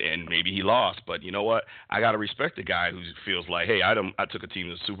maybe he lost, but you know what? I gotta respect the guy who feels like, hey, I took a team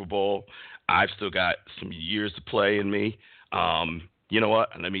to the Super Bowl. I've still got some years to play in me. You know what?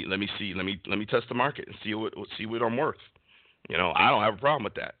 Let me test the market and see what I'm worth. You know, I don't have a problem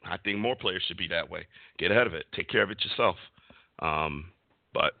with that. I think more players should be that way. Get ahead of it. Take care of it yourself.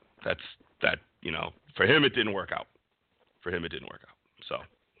 But that. You know, for him it didn't work out.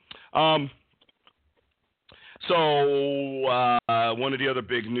 So, one of the other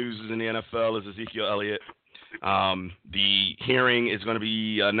big news in the NFL is Ezekiel Elliott. The hearing is going to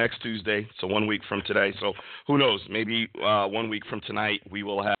be next Tuesday, so 1 week from today. So, who knows? Maybe 1 week from tonight we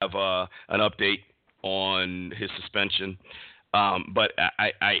will have an update on his suspension. But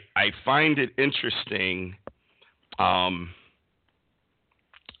I find it interesting.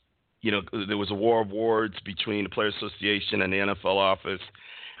 You know, there was a war of words between the Players Association and the NFL office.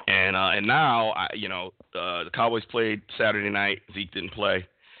 And now, you know, the Cowboys played Saturday night. Zeke didn't play.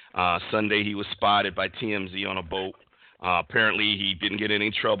 Sunday he was spotted by TMZ on a boat. Apparently he didn't get in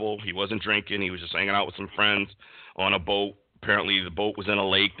any trouble. He wasn't drinking. He was just hanging out with some friends on a boat. Apparently the boat was in a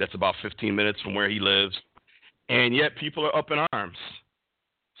lake that's about 15 minutes from where he lives. And yet people are up in arms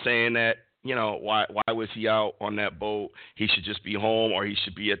saying that, you know, why was he out on that boat? He should just be home, or he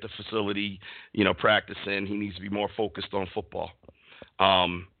should be at the facility, you know, practicing. He needs to be more focused on football. I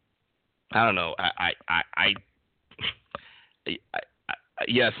don't know. I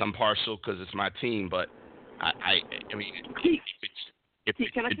yes, I'm partial because it's my team, but I mean, if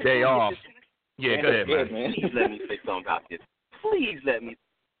it's a day off. Yeah, go ahead, man. Please let me say something about this. Please let me.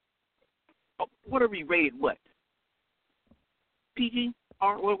 What are we rated? What? PG?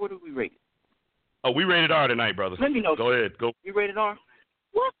 R? What are we rated? Oh, we rated R tonight, brother. Let me know. Go ahead. Go. We rated R?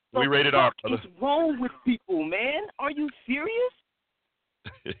 What the we rated fuck R, is wrong with people, man? Are you serious?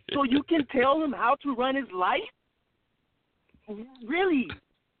 So you can tell him how to run his life? Really?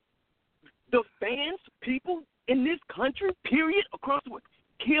 The fans, people in this country, period, across the world,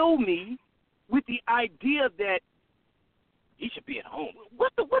 kill me with the idea that he should be at home.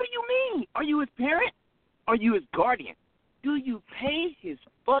 What do you mean? Are you his parent? Are you his guardian? Do you pay his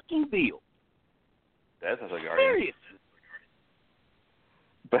fucking bill? That's not a guardian. Serious.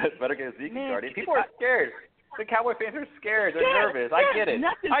 Better get Zeke guardian. People are scared. The Cowboy fans are scared. They're nervous. I get it.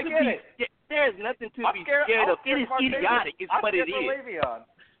 There's nothing to be scared of. It is idiotic. It's what it is.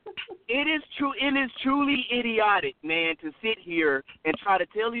 It is true. It is truly idiotic, man, to sit here and try to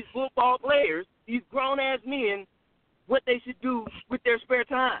tell these football players, these grown-ass men, what they should do with their spare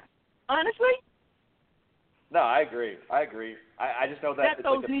time. Honestly? No, I agree. I just know that it's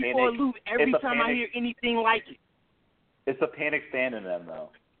throws like a me panic. for a loop every time I hear anything like it. It's a panic stand in them, though.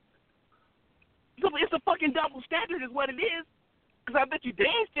 It's a fucking double standard is what it is. Because I bet you they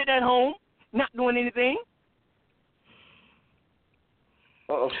ain't sitting at home not doing anything.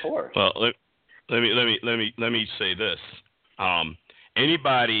 Well, of course. Well, let me say this.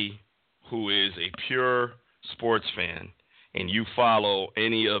 Anybody who is a pure sports fan and you follow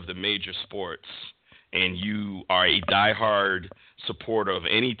any of the major sports and you are a diehard supporter of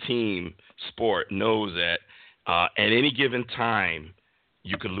any team sport knows that at any given time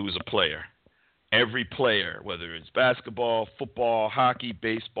you could lose a player. Every player, whether it's basketball, football, hockey,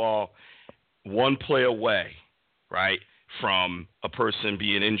 baseball, one play away, right, from a person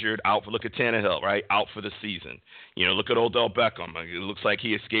being injured, out for, look at Tannehill, right, out for the season. You know, look at Odell Beckham. It looks like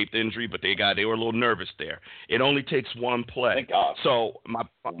he escaped injury, but they were a little nervous there. It only takes one play. Thank God. So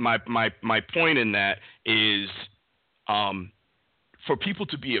my point in that is for people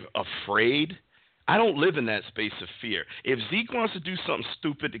to be afraid. I don't live in that space of fear. If Zeke wants to do something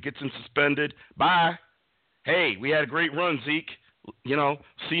stupid that gets him suspended, bye. Hey, we had a great run, Zeke. You know,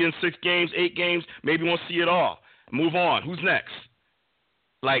 see you in 6 games, 8 games, maybe won't see it all. Move on. Who's next?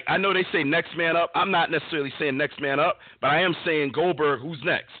 Like, I know they say next man up. I'm not necessarily saying next man up, but I am saying Goldberg, who's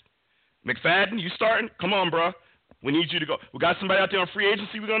next? McFadden, you starting? Come on, bro. We need you to go. We got somebody out there on free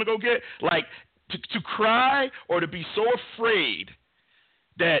agency we're going to go get? Like, to cry or to be so afraid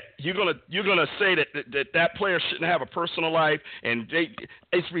that you're gonna say that player shouldn't have a personal life, and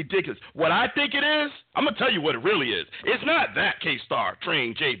it's ridiculous. What I think it is, I'm gonna tell you what it really is. It's not that K-Star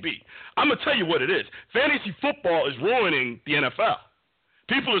trained JB. I'm gonna tell you what it is. Fantasy football is ruining the NFL.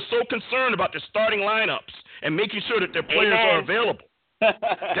 People are so concerned about their starting lineups and making sure that their players are available.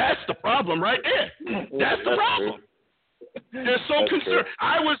 That's the problem right there. That's the problem. They're so concerned.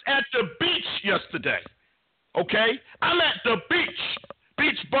 I was at the beach yesterday. Okay, I'm at the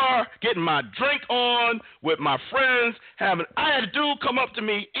beach bar, getting my drink on with my friends. I had a dude come up to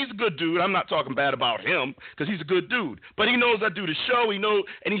me. He's a good dude. I'm not talking bad about him because he's a good dude. But he knows I do the show. He knows,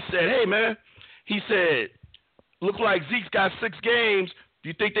 and he said, "Hey, man," he said, "look like Zeke's got 6 games. Do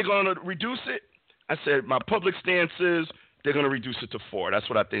you think they're going to reduce it?" I said, "My public stance is they're going to reduce it to 4. That's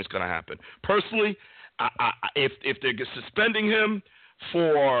what I think is going to happen. Personally, if they're suspending him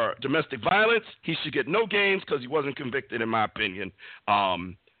for domestic violence, he should get no games because he wasn't convicted, in my opinion.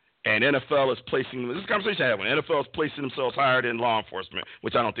 And NFL is placing – this is a conversation I had when NFL is placing themselves higher than law enforcement,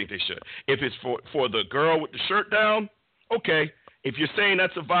 which I don't think they should. If it's for the girl with the shirt down, okay. If you're saying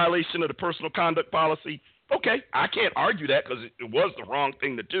that's a violation of the personal conduct policy, okay. I can't argue that because it was the wrong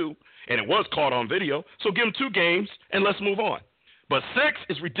thing to do, and it was caught on video. So give him 2 games, and let's move on. But 6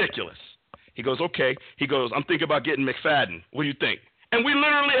 is ridiculous. He goes, okay. He goes, I'm thinking about getting McFadden. What do you think? And we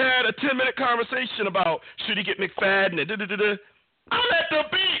literally had a 10-minute conversation about should he get McFadden and da-da-da-da. I'm at the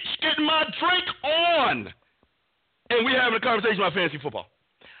beach getting my drink on, and we're having a conversation about fantasy football.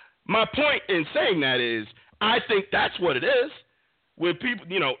 My point in saying that is I think that's what it is with people,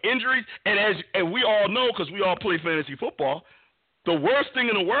 injuries. And we all know because we all play fantasy football, the worst thing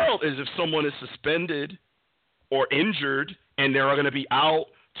in the world is if someone is suspended or injured and they're going to be out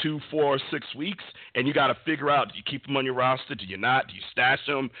 2, 4, 6 weeks, and you got to figure out, do you keep them on your roster? Do you not? Do you stash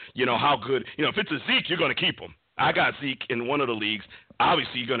them? How good? If it's a Zeke, you're going to keep him. I got Zeke in one of the leagues.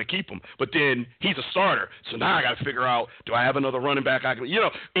 Obviously, you're going to keep him. But then he's a starter. So now I got to figure out, do I have another running back?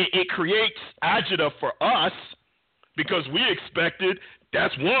 It creates agita for us because we expected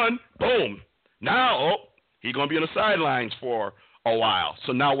that's one. Boom. Now, he's going to be on the sidelines for a while.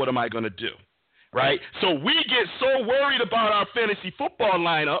 So now what am I going to do? Right? So we get so worried about our fantasy football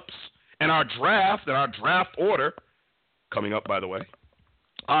lineups and our draft order, coming up, by the way,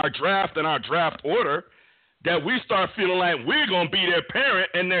 our draft order, that we start feeling like we're going to be their parent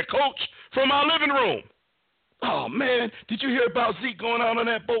and their coach from our living room. Oh, man, did you hear about Zeke going out on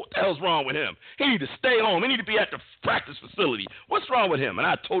that boat? What the hell's wrong with him? He need to stay home. He need to be at the practice facility. What's wrong with him? And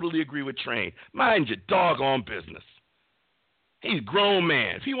I totally agree with Train. Mind your doggone business. He's a grown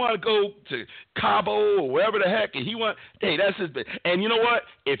man. If he want to go to Cabo or wherever the heck, and that's his business. And you know what?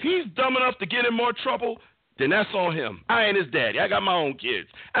 If he's dumb enough to get in more trouble, then that's on him. I ain't his daddy. I got my own kids.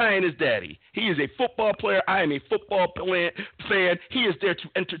 I ain't his daddy. He is a football player. I am a football fan. He is there to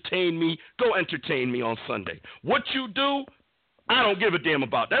entertain me. Go entertain me on Sunday. What you do, I don't give a damn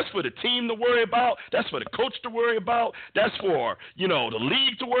about. That's for the team to worry about. That's for the coach to worry about. That's for, the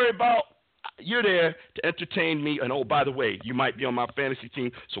league to worry about. You're there to entertain me, and by the way, you might be on my fantasy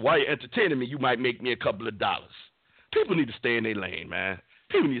team, so while you're entertaining me, you might make me a couple of dollars. People need to stay in their lane, man.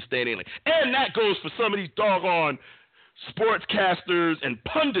 People need to stay in their lane. And that goes for some of these doggone sportscasters and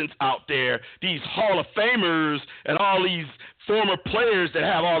pundits out there, these Hall of Famers and all these former players that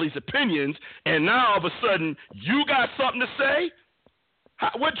have all these opinions, and now all of a sudden you got something to say?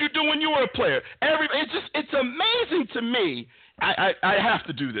 What'd you do when you were a player? It's amazing to me. I have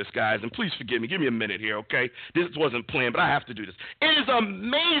to do this, guys, and please forgive me. Give me a minute here, okay? This wasn't planned, but I have to do this. It is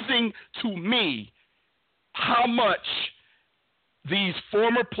amazing to me how much these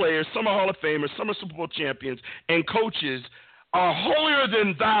former players, some are Hall of Famers, some are Super Bowl champions, and coaches are holier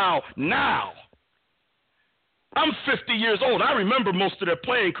than thou now. I'm 50 years old. I remember most of their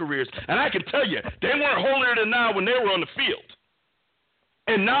playing careers, and I can tell you, they weren't holier than thou when they were on the field.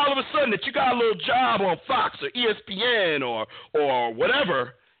 And now all of a sudden that you got a little job on Fox or ESPN or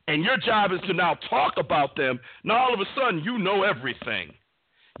whatever, and your job is to now talk about them, now all of a sudden you know everything.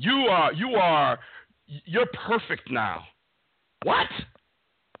 You're perfect now. What?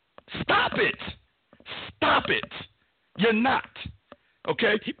 Stop it. Stop it. You're not.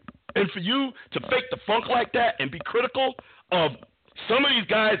 Okay? And for you to fake the funk like that and be critical of some of these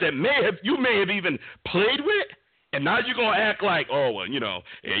guys that you may have even played with, and now you're gonna act like,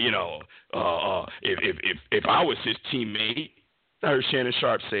 if I was his teammate, I heard Shannon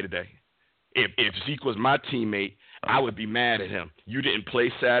Sharp say today, if Zeke was my teammate, I would be mad at him. You didn't play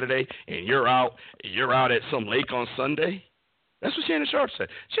Saturday, and you're out at some lake on Sunday. That's what Shannon Sharp said.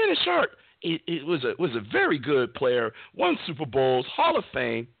 Shannon Sharp it was a very good player, won Super Bowls, Hall of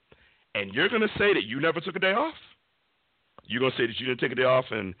Fame, and you're going to say that you never took a day off? You're going to say that you didn't take a day off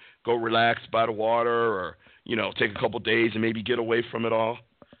and go relax by the water or, take a couple days and maybe get away from it all?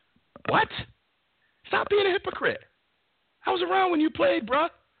 What? Stop being a hypocrite. I was around when you played, bruh.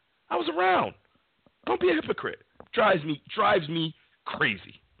 I was around. Don't be a hypocrite. Drives me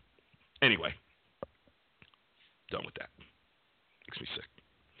crazy. Anyway, done with that. Makes me sick.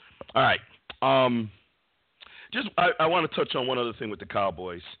 All right. I want to touch on one other thing with the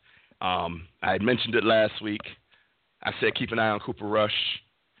Cowboys. I had mentioned it last week. I said keep an eye on Cooper Rush.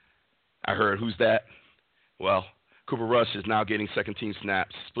 I heard who's that? Well, Cooper Rush is now getting second-team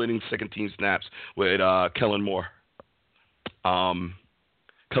snaps, splitting second-team snaps with Kellen Moore.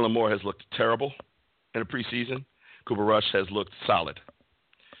 Kellen Moore has looked terrible in the preseason. Cooper Rush has looked solid.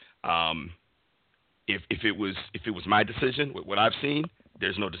 If it was my decision, with what I've seen,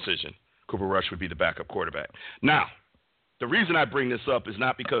 there's no decision. Cooper Rush would be the backup quarterback. Now, the reason I bring this up is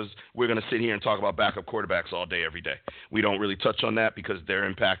not because we're going to sit here and talk about backup quarterbacks all day, every day. We don't really touch on that because their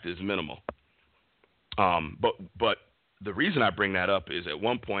impact is minimal. But the reason I bring that up is at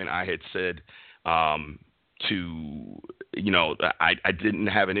one point I had said I didn't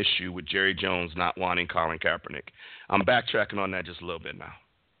have an issue with Jerry Jones not wanting Colin Kaepernick. I'm backtracking on that just a little bit now.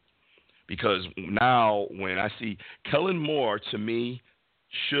 Because now when I see Kellen Moore, to me,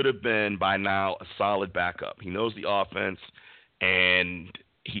 should have been by now a solid backup. He knows the offense, and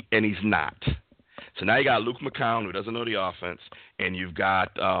he's not. So now you got Luke McCown, who doesn't know the offense, and you've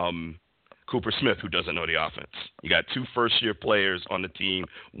got Cooper Smith, who doesn't know the offense. You got two first-year players on the team.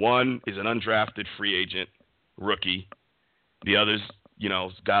 One is an undrafted free agent rookie. The other's,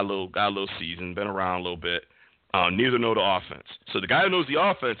 got a little season, been around a little bit. Neither know the offense. So the guy who knows the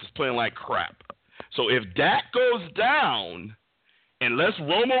offense is playing like crap. So if Dak goes down, unless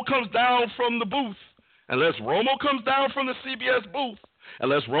Romo comes down from the booth, unless Romo comes down from the CBS booth,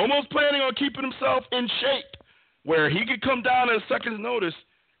 unless Romo's planning on keeping himself in shape where he could come down at a second's notice,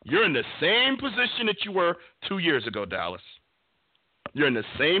 you're in the same position that you were 2 years ago, Dallas. You're in the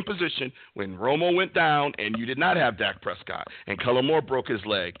same position when Romo went down and you did not have Dak Prescott and Kellen Moore broke his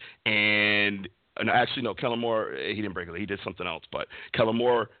leg and actually, no, Kellen Moore, he didn't break it. He did something else. But Kellen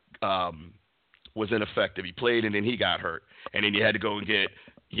Moore was ineffective. He played, and then he got hurt. And then you had to go and get,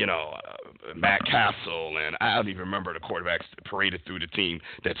 Matt Castle, and I don't even remember the quarterbacks that paraded through the team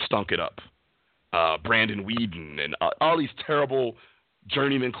that stunk it up. Brandon Weeden and all these terrible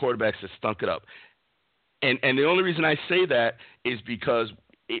journeyman quarterbacks that stunk it up. And the only reason I say that is because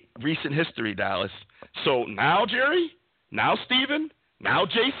recent history, Dallas. So now, Jerry, now Steven, now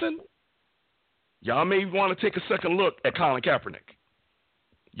Jason, y'all may want to take a second look at Colin Kaepernick.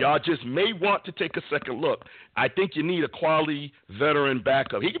 Y'all just may want to take a second look. I think you need a quality veteran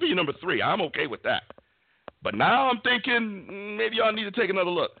backup. He could be your number 3. I'm okay with that. But now I'm thinking maybe y'all need to take another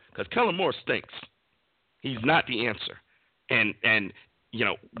look because Kellen Moore stinks. He's not the answer. And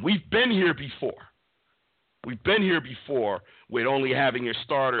we've been here before. We've been here before with only having your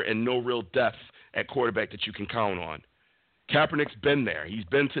starter and no real depth at quarterback that you can count on. Kaepernick's been there. He's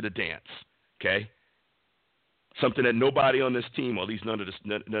been to the dance. Okay, something that nobody on this team, or at least none of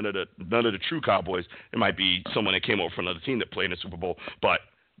the true Cowboys. There might be someone that came over from another team that played in the Super Bowl, but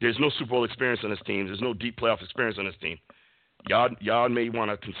there's no Super Bowl experience on this team. There's no deep playoff experience on this team. Y'all may want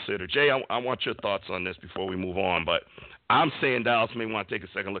to consider. Jay, I want your thoughts on this before we move on, but I'm saying Dallas may want to take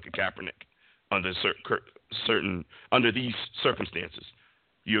a second look at Kaepernick under these circumstances.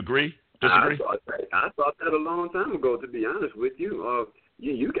 You agree? Disagree? I thought that a long time ago, to be honest with you.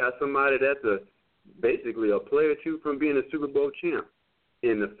 You got somebody that's basically a player or two from being a Super Bowl champ.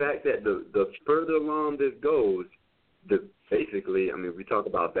 And the fact that the further along this goes, if we talk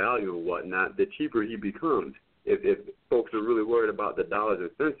about value and whatnot, the cheaper he becomes. If folks are really worried about the dollars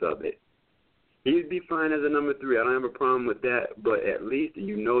and cents of it, he'd be fine as a number 3. I don't have a problem with that, but at least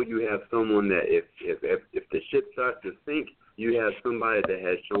you have someone that if the ship starts to sink, you have somebody that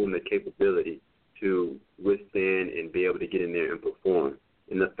has shown the capability to withstand and be able to get in there and perform.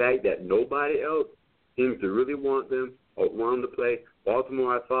 And the fact that nobody else seems to really want them or want him to play.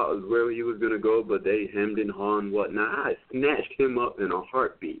 Baltimore, I thought, was where he was going to go, but they hemmed and hawed and whatnot. I snatched him up in a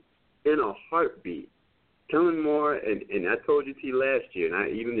heartbeat. Kellen Moore, and I told you, T, last year,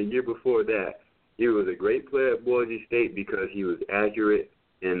 and even the year before that, he was a great player at Boise State because he was accurate,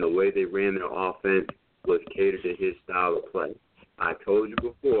 and the way they ran their offense was catered to his style of play. I told you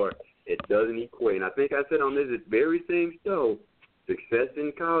before, it doesn't equate. And I think I said on this very same show, success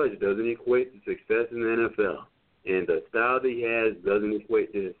in college doesn't equate to success in the NFL. And the style that he has doesn't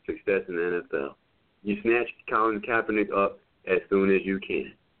equate to his success in the NFL. You snatch Colin Kaepernick up as soon as you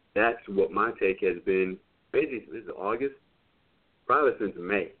can. That's what my take has been, basically, this is August, probably since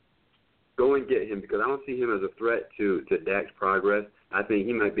May. Go and get him, because I don't see him as a threat to Dak's progress. I think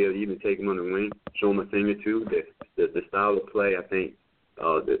he might be able to even take him on the wing, show him a thing or two. The style of play, I think,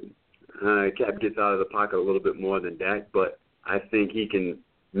 Cap gets out of the pocket a little bit more than Dak, but I think he can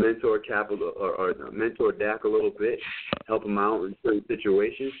mentor Cap or mentor Dak a little bit, help him out in certain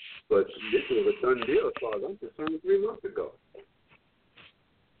situations. But this was a done deal as far as I'm concerned 3 months ago.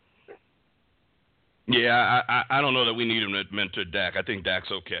 Yeah, I don't know that we need him to mentor Dak. I think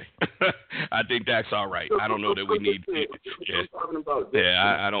Dak's okay. I think Dak's all right. I don't know that we need. I'm talking about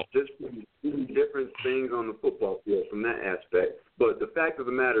I don't. Just different things on the football field from that aspect. But the fact of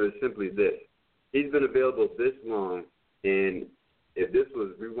the matter is simply this: he's been available this long, and if this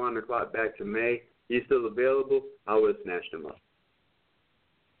was rewind the clock back to May, he's still available, I would have snatched him up.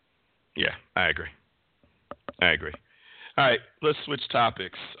 Yeah, I agree. All right, let's switch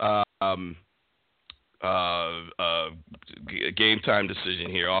topics. Game time decision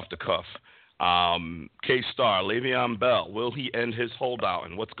here, off the cuff. K-Star, Le'Veon Bell, will he end his holdout?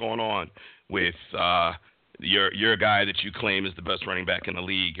 And what's going on with your guy that you claim is the best running back in the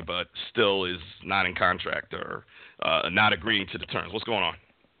league, but still is not in contract or not agreeing to the terms? What's going on?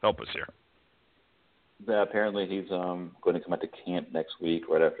 Help us here. Yeah, apparently he's going to come out to camp next week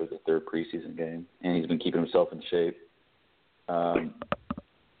right after the third preseason game, and he's been keeping himself in shape.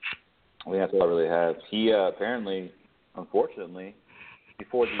 That's all I really have. He apparently, unfortunately,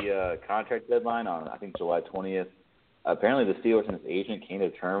 before the contract deadline on, I think, July 20th, apparently the Steelers and his agent came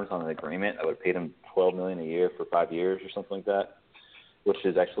to terms on an agreement that would pay him $12 million a year for 5 years or something like that, which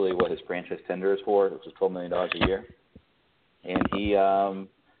is actually what his franchise tender is for, which is $12 million a year. And he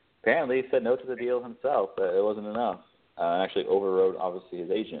apparently said no to the deal himself, that it wasn't enough, and actually overrode, obviously, his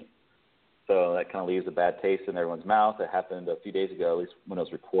agent. So that kind of leaves a bad taste in everyone's mouth. It happened a few days ago, at least when it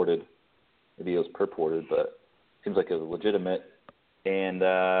was reported. Maybe it was purported, but it seems like it was legitimate. And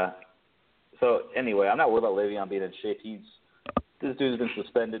so anyway, I'm not worried about Le'Veon being in shape. This dude's been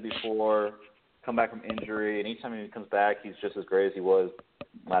suspended before, come back from injury, and each time he comes back, he's just as great as he was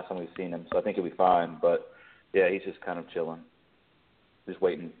last time we've seen him. So I think he'll be fine. But, yeah, he's just kind of chilling, just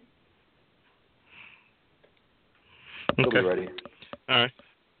waiting. He'll be ready. All right.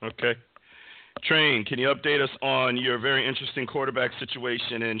 Okay. Train, can you update us on your very interesting quarterback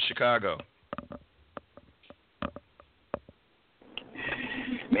situation in Chicago?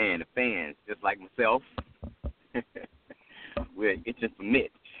 Man, the fans, just like myself, we're itching for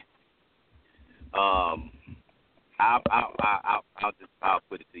Mitch. I'll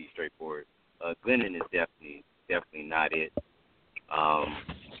put it to you straightforward. Glennon is definitely not it.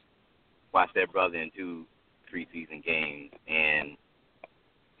 Watched that brother in 2 preseason games, and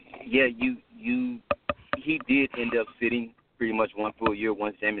yeah, he did end up sitting pretty much 1 full year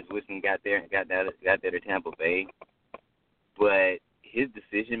once Jameis Winston got there to Tampa Bay. But his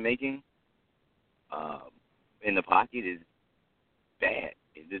decision making in the pocket is bad.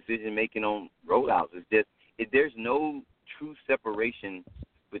 His decision making on rollouts is just there's no true separation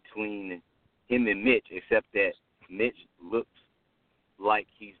between him and Mitch, except that Mitch looks like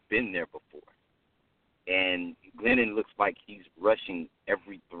he's been there before. And Glennon looks like he's rushing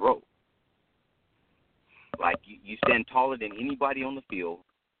every throw. Like, you stand taller than anybody on the field.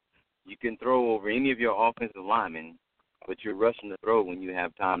 You can throw over any of your offensive linemen, but you're rushing the throw when you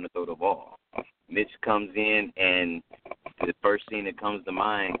have time to throw the ball. Mitch comes in, and the first thing that comes to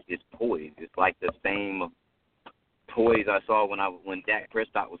mind is poise. It's like the same poise I saw when Dak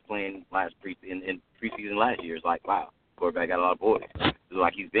Prescott was playing in preseason last year. It's like, wow, quarterback got a lot of poise. It's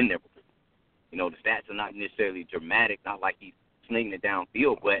like he's been there before. You know, the stats are not necessarily dramatic, not like he's slinging it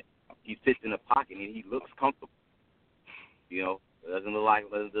downfield, but he sits in the pocket and he looks comfortable. You know, it doesn't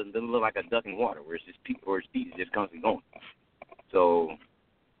look like a duck in water where it's just where his feet is just constantly going. So,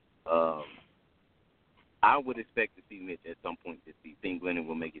 I would expect to see Mitch at some point this season. I think Glennon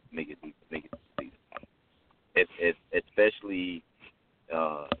will make it this season, especially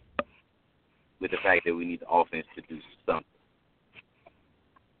with the fact that we need the offense to do something.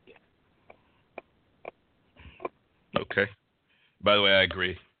 Okay. By the way, I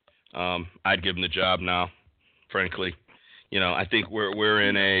agree. I'd give him the job now, frankly. You know, I think we're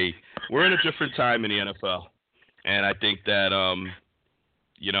in a different time in the NFL, and I think that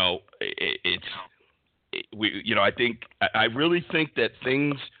I really think that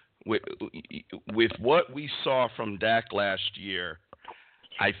things with what we saw from Dak last year,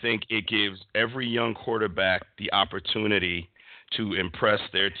 I think it gives every young quarterback the opportunity to impress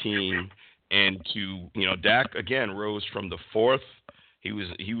their team and to, Dak again rose from the fourth. He was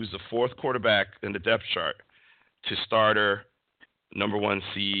the fourth quarterback in the depth chart to starter, number one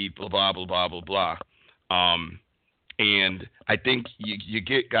seed, blah blah blah blah blah blah. And I think you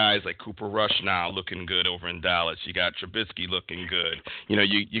get guys like Cooper Rush now looking good over in Dallas. You got Trubisky looking good.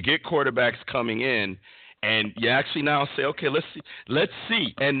 You get quarterbacks coming in, and you actually now say, okay, let's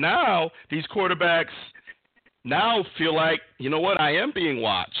see. And now these quarterbacks now feel like, you know what, I am being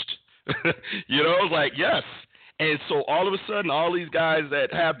watched. Like, yes. And so all of a sudden, all these guys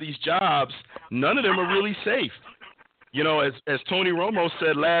that have these jobs, none of them are really safe. As Tony Romo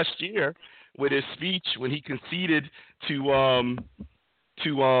said last year with his speech when he conceded to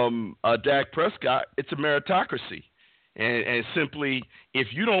Dak Prescott, it's a meritocracy. And simply, if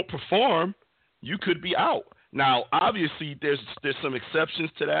you don't perform, you could be out. Now, obviously, there's some exceptions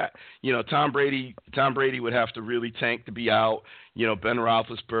to that. Tom Brady would have to really tank to be out. Ben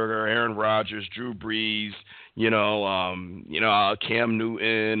Roethlisberger, Aaron Rodgers, Drew Brees, Cam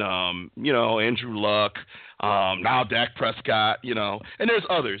Newton, Andrew Luck, now Dak Prescott, and there's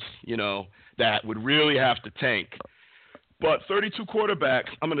others, that would really have to tank. But 32 quarterbacks,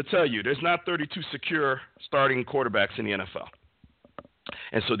 I'm going to tell you, there's not 32 secure starting quarterbacks in the NFL.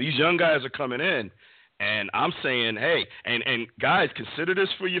 And so these young guys are coming in, and I'm saying, hey, and guys, consider this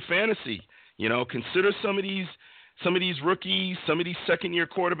for your fantasy. Consider some of these rookies, some of these second-year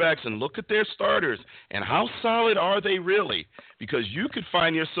quarterbacks, and look at their starters and how solid are they really? Because you could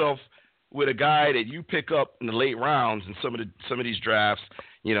find yourself with a guy that you pick up in the late rounds in some of these drafts.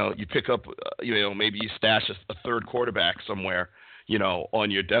 You pick up, maybe you stash a third quarterback somewhere, on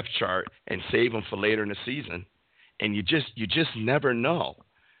your depth chart and save them for later in the season, and you just never know.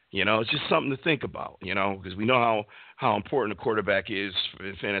 It's just something to think about, because we know how important a quarterback is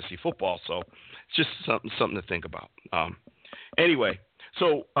in fantasy football. So it's just something to think about. Anyway,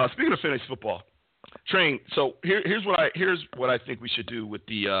 so speaking of fantasy football, Train. So here's what I think we should do with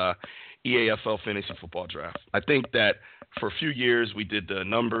the EAFL fantasy football draft. I think that for a few years we did the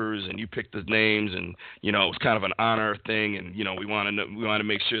numbers and you picked the names, and it was kind of an honor thing, and we want to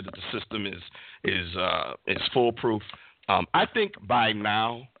make sure that the system is foolproof. I think by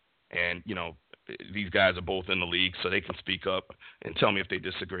now. And, these guys are both in the league, so they can speak up and tell me if they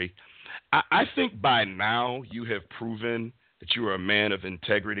disagree. I think by now you have proven that you are a man of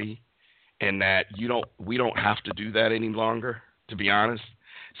integrity and that we don't have to do that any longer, to be honest.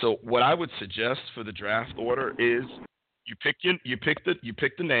 So what I would suggest for the draft order is you pick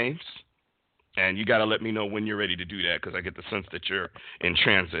the names, and you got to let me know when you're ready to do that because I get the sense that you're in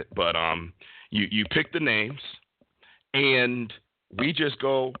transit. But you pick the names, and we just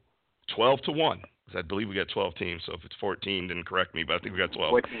go 12 to 1. I believe we got 12 teams, so if it's 14, then correct me, but I think we got 12.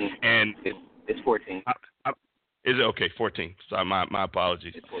 14. And it's 14. Is it okay? 14. So my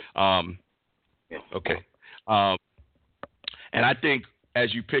apologies. It's 14. Yeah. Okay. And I think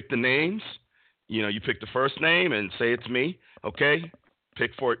as you pick the names, you pick the first name and say it's me. Okay.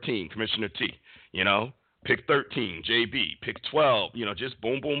 Pick 14, Commissioner T. Pick 13, JB. Pick 12. Just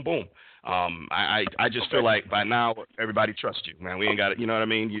boom, boom, boom. I just feel like by now everybody trusts you, man. We ain't got it. You know what I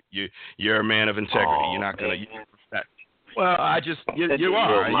mean? You're a man of integrity. You're not gonna. Well, you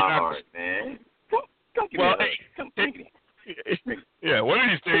are. You're not. Heart, man. Yeah. One of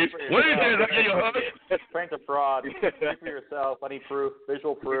these days, I'll get you a hug. Prank a fraud. Speak for yourself. Any proof?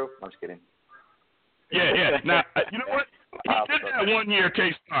 Visual proof? I'm just kidding. Yeah. Now, you know what? He did that 1 year,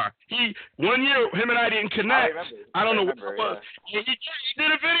 K-Star. 1 year, him and I didn't connect. I don't know what it was. Yeah. He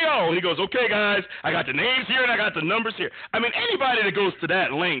did a video, and he goes, okay, guys, I got the names here, and I got the numbers here. I mean, anybody that goes to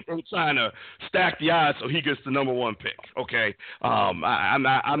that length, I'm trying to stack the odds so he gets the number one pick, okay? I'm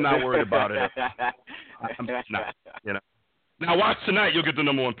not worried about it. I'm not, Now, watch tonight, you'll get the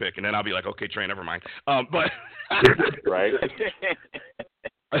number one pick, and then I'll be like, okay, Trey, never mind. But right.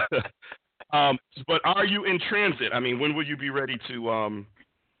 But are you in transit? I mean, when will you be ready to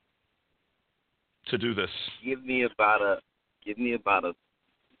do this? Give me about a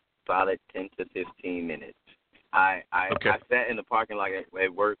solid 10 to 15 minutes. I sat in the parking lot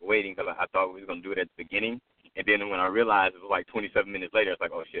at work waiting because I thought we were going to do it at the beginning. And then when I realized it was like 27 minutes later, it's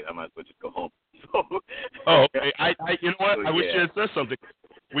like, oh, shit, I might as well just go home. Oh, okay. You know what? I wish you had said something.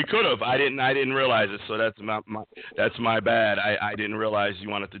 We could have. I didn't realize it, so that's my bad. I didn't realize you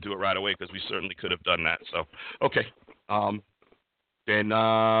wanted to do it right away because we certainly could have done that. So, okay. Then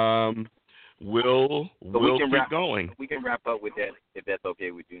we'll keep going. We can wrap up with that if that's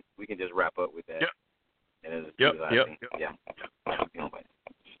okay with you. We can just wrap up with that. Yep.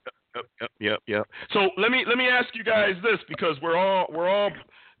 Yep. So let me ask you guys this, because we're all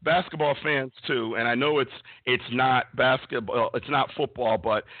basketball fans too, and I know it's not basketball, it's not football,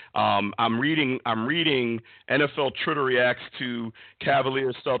 but I'm reading NFL Twitter reacts to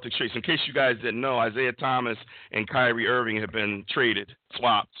Cavaliers Celtics trades. In case you guys didn't know, Isaiah Thomas and Kyrie Irving have been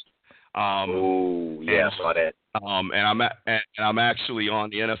swapped. I saw that. And I'm actually on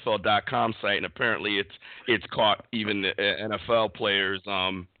the NFL.com site, and apparently it's caught even the NFL players'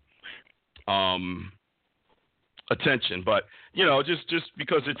 attention. But just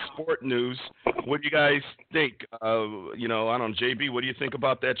because it's sport news, what do you guys think? I don't know, JB, what do you think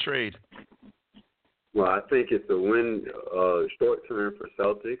about that trade? Well, I think it's a win short term for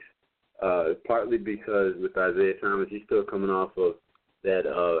Celtics, partly because with Isaiah Thomas, he's still coming off of that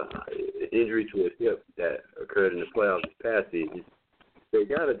injury to his hip that occurred in the playoffs this past season. They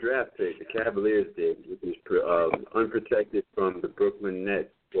got a draft pick, the Cavaliers did, which was unprotected from the Brooklyn Nets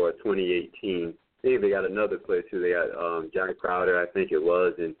for 2018. I think they got another player too. They got Jack Crowder, I think it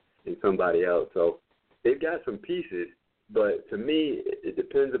was, and somebody else. So they've got some pieces, but to me, it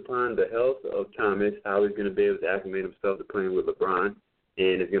depends upon the health of Thomas, how he's going to be able to acclimate himself to playing with LeBron,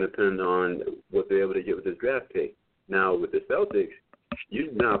 and it's going to depend on what they're able to get with this draft pick. Now, with the Celtics,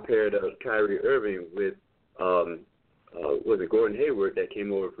 you now paired up Kyrie Irving with was it Gordon Hayward that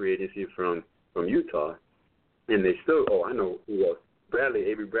came over free agency from Utah, and they still I know who else.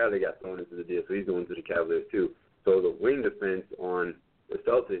 Avery Bradley got thrown into the deal, so he's going to the Cavaliers too. So the wing defense on the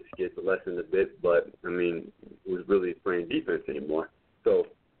Celtics gets lessened a bit, but who's really playing defense anymore? So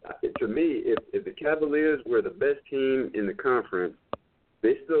to me, if the Cavaliers were the best team in the conference,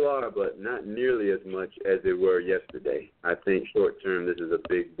 they still are, but not nearly as much as they were yesterday. I think short term, this is a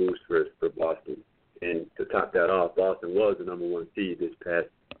big boost for Boston. And to top that off, Boston was the number one seed this past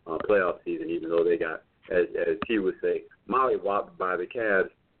playoff season, even though they got, as he would say, mollywopped by the Cavs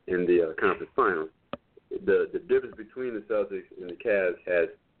in the conference finals. The difference between the Celtics and the Cavs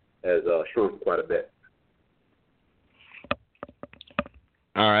has shrunk quite a bit.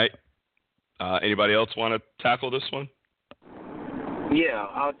 All right. Anybody else want to tackle this one? Yeah,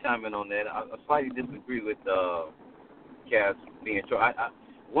 I'll chime in on that. I slightly disagree with Cavs being short.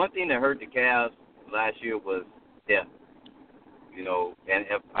 One thing that hurt the Cavs last year was depth. And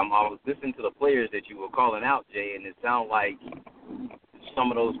if I was listening to the players that you were calling out, Jay, and it sounded like some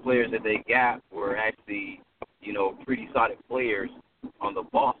of those players that they got were actually, pretty solid players on the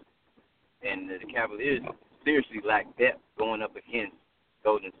Boston. And the Cavaliers seriously lacked depth going up against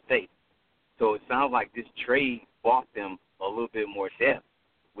Golden State. So it sounds like this trade bought them a little bit more depth,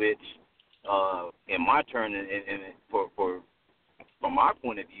 which, in my turn, and from our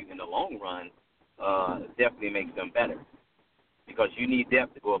point of view, in the long run, definitely makes them better. Because you need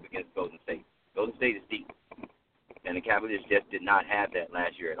depth to go up against Golden State. Golden State is deep, and the Cavaliers just did not have that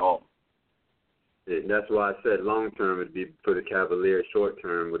last year at all. And that's why I said long term would be for the Cavaliers, short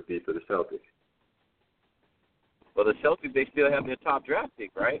term would be for the Celtics. Well, the Celtics, they still have their top draft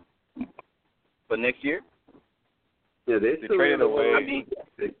pick, right? For next year? Yeah, they traded away. They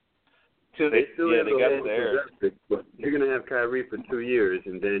got theirs. But you're going to have Kyrie for 2 years,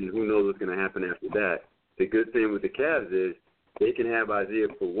 and then who knows what's going to happen after that. The good thing with the Cavs is they can have Isaiah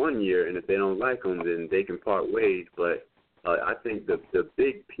for 1 year, and if they don't like him, then they can part ways. But I think the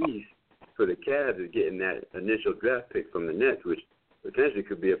big piece for the Cavs is getting that initial draft pick from the Nets, which potentially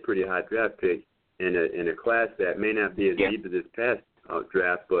could be a pretty high draft pick in a class that may not be as deep as this past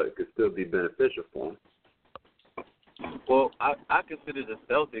draft, but could still be beneficial for them. Well, I consider the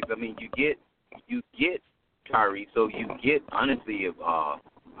Celtics. You get Kyrie, so you get honestly,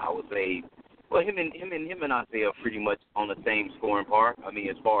 I would say, well, him and Isaiah are pretty much on the same scoring par.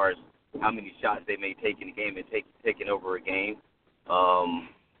 As far as how many shots they may take in a game and taking over a game.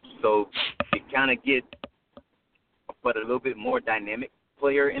 So you kind of get, but a little bit more dynamic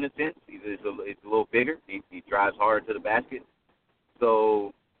player in a sense. It's a little bigger. He drives hard to the basket.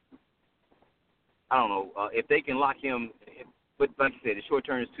 So I don't know if they can lock him. But like you said, the short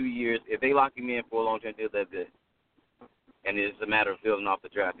term is 2 years. If they lock him in for a long term deal, that's good. And it's a matter of building off the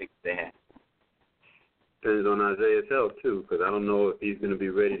draft picks they have. Depends on Isaiah's health too, because I don't know if he's going to be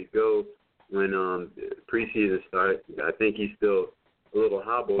ready to go when preseason starts. I think he's still a little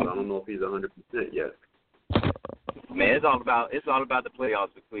hobbled. I don't know if he's 100% yet. Man, it's all about the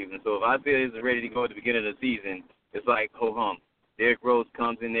playoffs for Cleveland. So if Isaiah isn't ready to go at the beginning of the season, it's like ho hum. Derrick Rose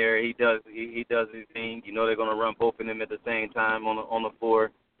comes in there. He does his thing. They're going to run both of them at the same time on the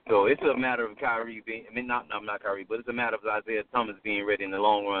floor. So it's a matter of Kyrie being. Not Kyrie, but it's a matter of Isaiah Thomas being ready in the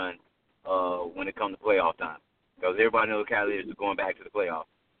long run when it comes to playoff time. Because everybody knows Cavaliers are going back to the playoffs.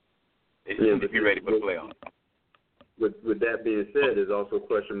 They need to be ready for the playoffs. With that being said, there's also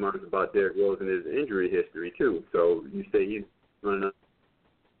question marks about Derrick Rose and his injury history too. So you say he's running up.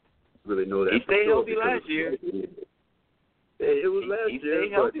 really know that. He stayed healthy last year. It was last year. He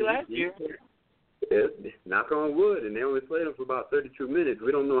stayed healthy last year. Knock on wood, and they only played him for about 32 minutes.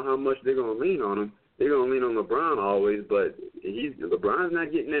 We don't know how much they're going to lean on him. They're going to lean on LeBron always, but LeBron's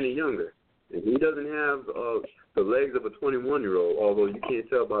not getting any younger. And he doesn't have the legs of a 21-year-old, although you can't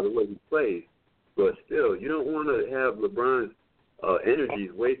tell by the way he plays. But still, you don't want to have LeBron's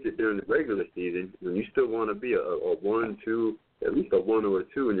energies wasted during the regular season, and you still want to be a 1, 2, at least a 1 or a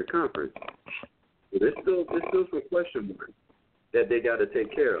 2 in your conference. So there's still some question marks that they got to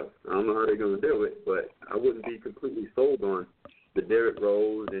take care of. I don't know how they're going to do it, but I wouldn't be completely sold on the Derrick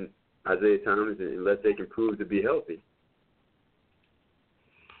Rose and Isaiah Thomas unless they can prove to be healthy.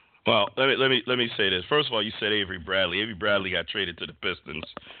 Well, let me say this. First of all, you said Avery Bradley. Avery Bradley got traded to the Pistons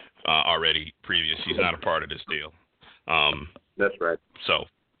already previous. He's not a part of this deal. That's right. So,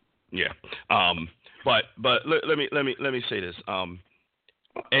 yeah. But let me say this. And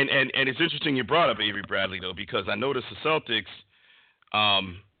it's interesting you brought up Avery Bradley though, because I noticed the Celtics,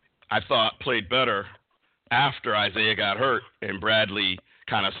 I thought played better after Isaiah got hurt and Bradley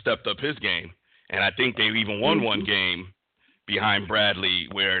kind of stepped up his game, and I think they even won one game behind Bradley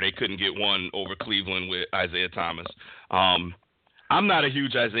where they couldn't get one over Cleveland with Isaiah Thomas. I'm not a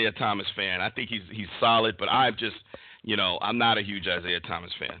huge Isaiah Thomas fan. I think he's solid, but I'm not a huge Isaiah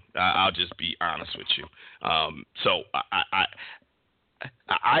Thomas fan. I'll just be honest with you. So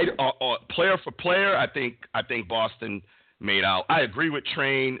I player for player, I think Boston made out. I agree with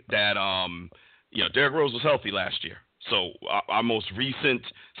Train that Derrick Rose was healthy last year. So our most recent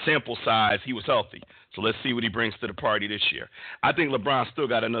sample size, he was healthy. So let's see what he brings to the party this year. I think LeBron still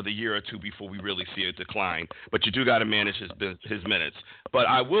got another year or two before we really see a decline. But you do got to manage his minutes. But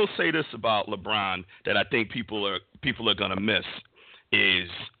I will say this about LeBron that I think people are going to miss is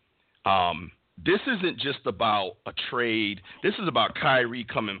this isn't just about a trade. This is about Kyrie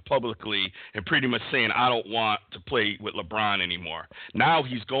coming publicly and pretty much saying, I don't want to play with LeBron anymore. Now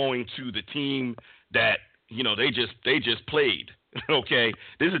he's going to the team that, they just played. Okay,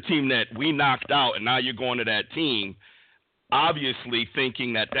 this is a team that we knocked out, and now you're going to that team, obviously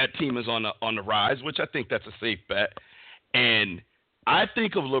thinking that team is on the rise, which I think that's a safe bet. And I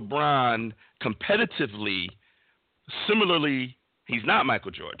think of LeBron competitively. Similarly, he's not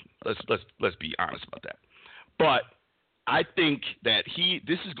Michael Jordan. Let's be honest about that. But I think that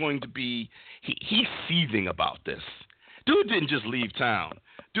this is going to be he's seething about this. Dude didn't just leave town.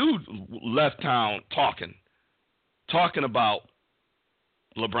 Dude left town talking about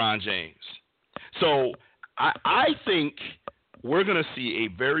LeBron James. So I think we're going to see a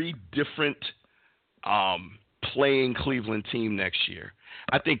very different playing Cleveland team next year.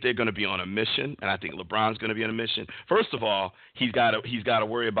 I think they're going to be on a mission, and I think LeBron's going to be on a mission. First of all, he's got to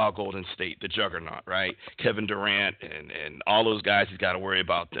worry about Golden State, the juggernaut, right? Kevin Durant and all those guys, he's got to worry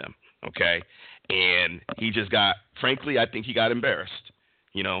about them, okay? And he just frankly, I think he got embarrassed.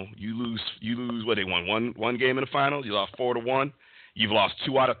 You lose what they won one game in the finals. You lost 4-1. You've lost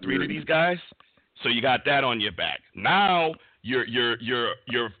 2 out of 3 to these guys, so you got that on your back. Now your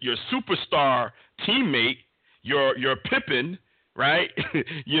superstar teammate, your Pippen, right?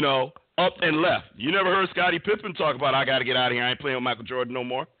 Up and left. You never heard Scottie Pippen talk about I got to get out of here. I ain't playing with Michael Jordan no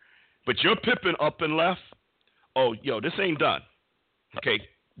more. But your Pippen up and left. Oh, this ain't done. Okay,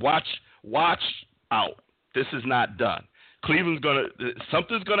 watch out. This is not done. Something's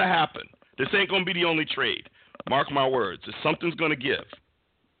gonna happen. This ain't gonna be the only trade. Mark my words. Something's gonna give.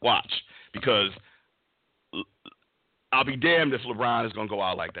 Watch, because I'll be damned if LeBron is gonna go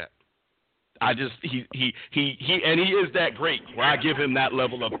out like that. He is that great. Where I give him that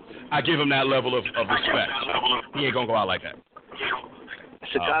level of respect. He ain't gonna go out like that.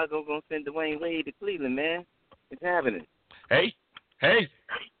 Chicago gonna send Dwayne Wade to Cleveland, man. It's happening. Hey,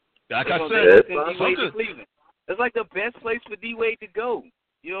 like I said, it's like the best place for D-Wade to go.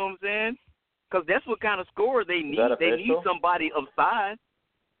 You know what I'm saying? Because that's what kind of scorer they need. They need somebody of size.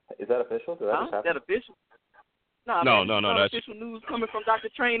 Is that official? Is that official? No. That's official news coming from Dr.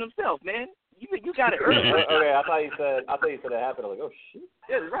 Train himself, man. You got it early. Okay, I thought you said it happened. I'm like, oh shit.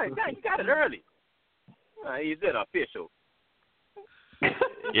 Yeah, right. Yeah, you got it early. He said official.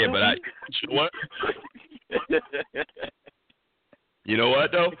 Yeah, but you know what? You know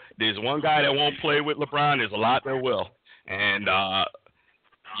what though? There's one guy that won't play with LeBron. There's a lot that will, and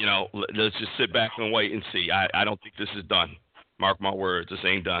let's just sit back and wait and see. I don't think this is done. Mark my words, this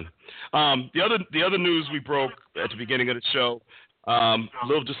ain't done. The other news we broke at the beginning of the show, a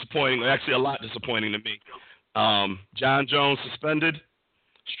little disappointing, actually a lot disappointing to me. John Jones suspended,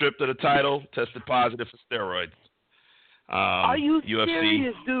 stripped of the title, tested positive for steroids. Are you UFC,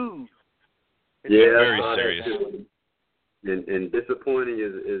 serious, dude? Yeah, very serious. And disappointing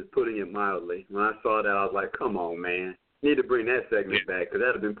is putting it mildly. When I saw that, I was like, come on, man. Need to bring that segment back because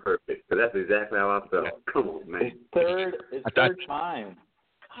that would have been perfect. Because that's exactly how I felt. Come on, man. It's third time.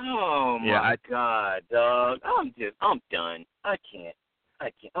 Oh, my God, dog. I'm done. I can't.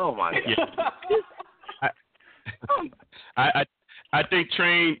 Oh, my God. I think,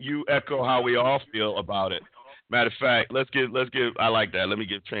 Train, you echo how we all feel about it. Matter of fact, let's give. I like that. Let me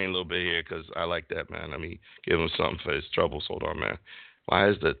give Train a little bit here because I like that, man. Let me give him something for his troubles. Hold on, man. Why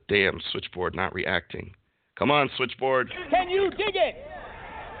is the damn switchboard not reacting? Come on, switchboard. Can you dig it?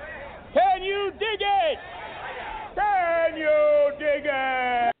 Can you dig it? Can you dig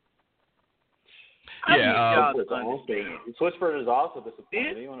it? Yeah. Switchboard is also disappointing.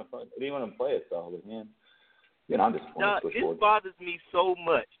 He didn't want to play it, though. But, man, I'm disappointed. It bothers me so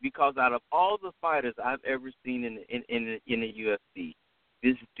much because out of all the fighters I've ever seen in the UFC,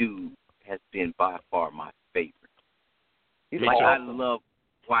 this dude has been by far my favorite. I love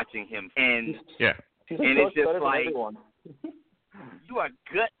watching him, and it's just like you are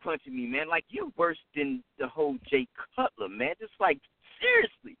gut punching me, man. Like you're worse than the whole Jay Cutler, man. Just like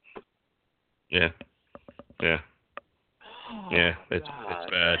seriously. Yeah. It's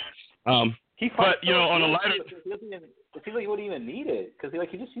bad. But on a lighter, it seems like he wouldn't even need it because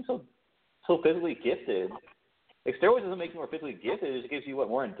he just seems so physically gifted. Like steroids doesn't make you more physically gifted; it just gives you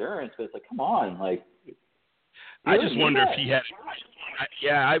more endurance. But it's like, come on, like. I just wonder if he had.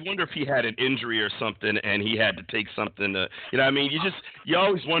 I wonder if he had an injury or something, and he had to take something to. I mean, you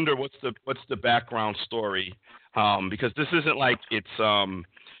always wonder what's the background story, because this isn't like it's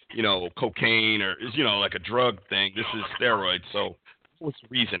cocaine or like a drug thing. This is steroids, so. What's the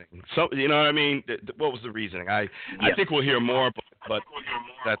reasoning? So you know what I mean? What was the reasoning? I think we'll hear more, but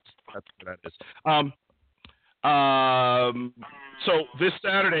that's what that is. So this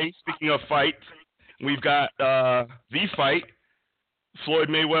Saturday, speaking of fight, we've got the fight: Floyd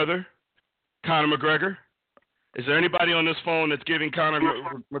Mayweather, Conor McGregor. Is there anybody on this phone that's giving Conor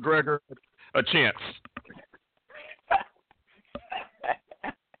McGregor a chance?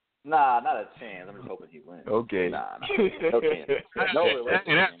 Nah, not a chance. I'm just hoping he wins. Okay. Nah, no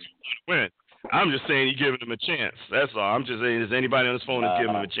chance. Win. I'm just saying you're giving him a chance. That's all. I'm just saying, is anybody on this phone that's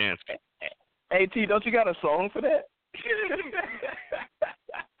giving him a chance? Hey, T, don't you got a song for that?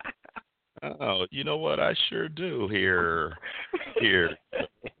 Oh, you know what? I sure do. Here.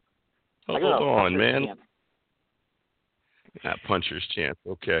 Hold on, man. Not puncher's chance.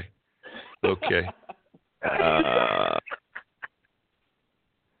 Okay.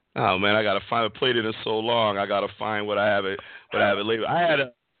 Oh man, I gotta find. I played it in so long. I gotta find what I have it labeled. I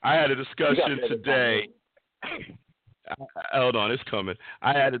had a discussion today. Hold on, it's coming.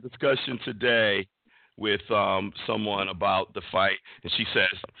 I had a discussion today with someone about the fight, and she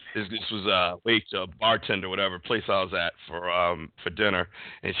says this was a bartender, whatever place I was at for dinner,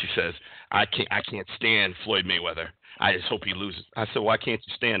 and she says I can't stand Floyd Mayweather. I just hope he loses. I said, why can't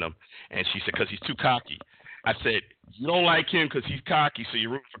you stand him? And she said, because he's too cocky. I said, you don't like him because he's cocky, so you're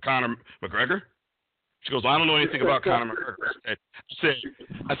rooting for Conor McGregor? She goes, well, I don't know anything about Conor McGregor.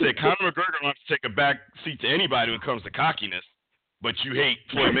 I said, Conor McGregor wants to take a back seat to anybody when it comes to cockiness, but you hate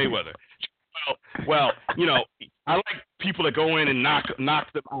Floyd Mayweather. Well, I like people that go in and knock them out.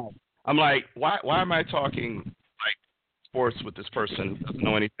 I'm like, why am I talking like sports with this person who doesn't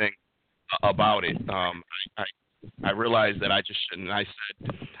know anything about it? I realized that I just shouldn't. I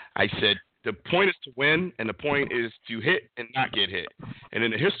said, the point is to win, and the point is to hit and not get hit. And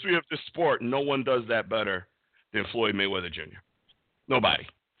in the history of this sport, no one does that better than Floyd Mayweather Jr. Nobody.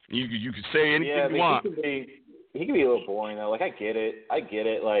 You can say anything you want. He can be a little boring though. Like I get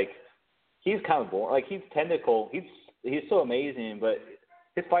it. Like he's kind of boring. Like he's technical. He's so amazing, but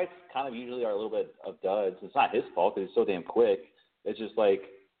his fights kind of usually are a little bit of duds. It's not his fault because he's so damn quick. It's just like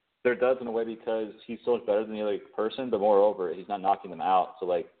they're duds in a way because he's so much better than the other person. But moreover, he's not knocking them out. So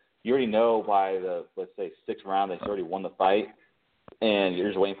like. You already know by the, let's say, 6th round, he's already won the fight, and you're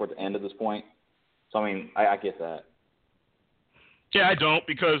just waiting for it to end at this point. So, I mean, I get that. Yeah, I don't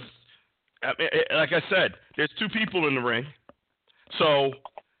because, like I said, there's two people in the ring. So,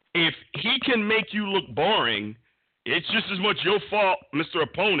 if he can make you look boring, it's just as much your fault, Mr.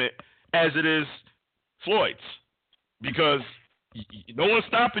 Opponent, as it is Floyd's. Because no one's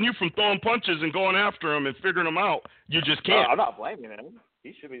stopping you from throwing punches and going after him and figuring them out. You just can't. I'm not blaming him.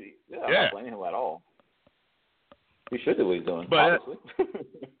 He should be. I'm not blaming him at all. He should do what he's doing.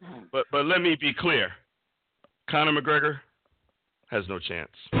 But let me be clear. Conor McGregor has no chance.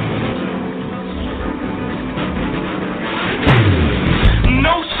 No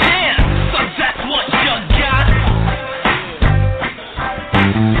chance. So that's what you got.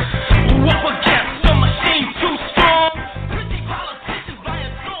 Up against the machine too strong.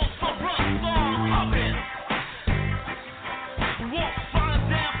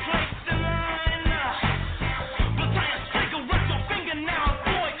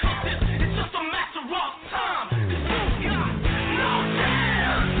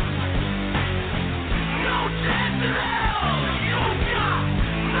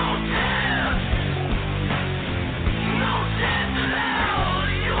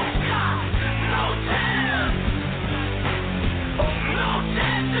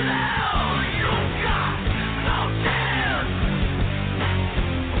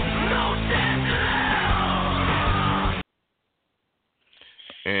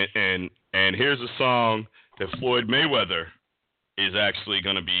 And here's a song that Floyd Mayweather is actually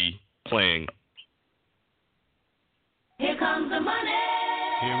going to be playing. Here comes the money.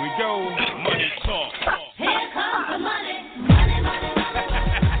 Here we go. Money talk. Here comes the money. Money, money, money.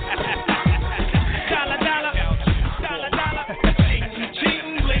 Dollar, dollar. Dollar, dollar. Ching,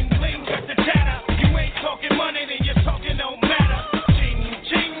 ching, bling, bling. Got the chatter. You ain't talking money, then your talking don't matter. Ching,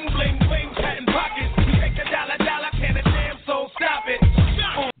 ching, bling, bling. Patent pockets. You take a dollar, dollar. Can a damn soul stop it?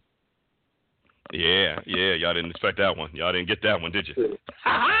 Yeah. Y'all didn't expect that one. Y'all didn't get that one, did you?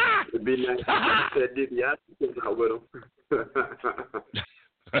 It'd be nice if you said DiBiase came out with him.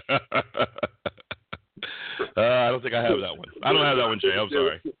 I don't think I have that one. I don't have that one, Jay. I'm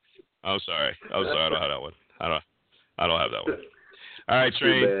sorry. I don't have that one. I don't have that one. All right,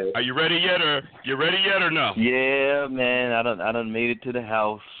 Train. Are you ready yet, or no? Yeah, man. I done made it to the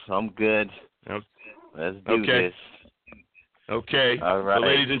house. I'm good. Let's do this. Okay. All right. So,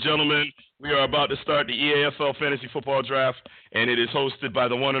 ladies and gentlemen, we are about to start the EAFL Fantasy Football Draft, and it is hosted by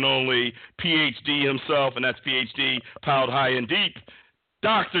the one and only PhD himself, and that's PhD, piled high and deep.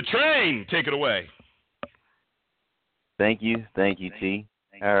 Dr. Train, take it away. Thank you, T.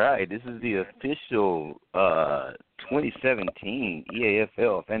 All right, this is the official 2017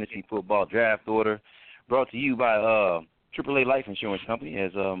 EAFL Fantasy Football Draft Order, brought to you by AAA Life Insurance Company,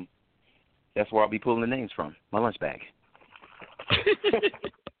 as that's where I'll be pulling the names from, my lunch bag.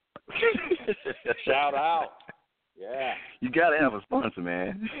 Shout out. Yeah. You got to have a sponsor,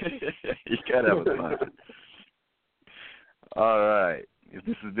 man. You got to have a sponsor. All right. If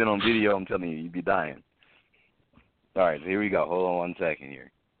this has been on video, I'm telling you, you'd be dying. All right, here we go. Hold on 1 second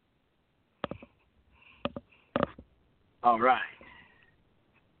here. All right.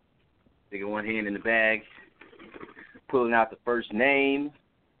 Taking one hand in the bag, pulling out the first name.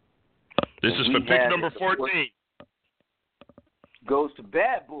 This is for pick number 14. Goes to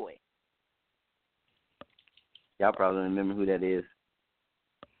Bad Boy. Y'all probably remember who that is.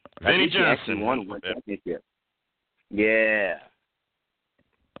 Vinny Johnson Johnson won one championship. Yeah.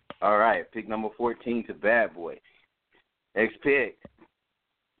 All right, pick number 14 to Bad Boy. Next pick.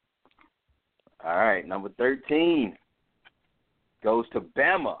 All right, number 13 goes to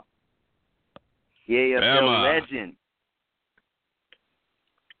Bama. EAFL legend.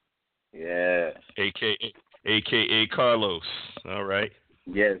 Yes. AKA Carlos. All right.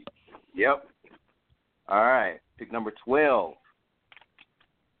 Yes. Yep. All right. Pick number 12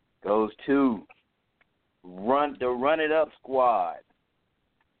 goes to the Run It Up squad.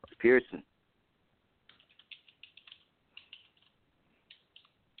 Pearson.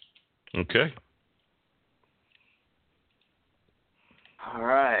 Okay. All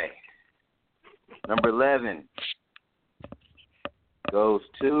right. Number 11 goes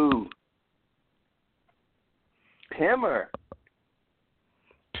to Pimmer.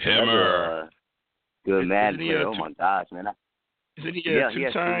 Good Madden player. Oh, my gosh, man. Isn't he a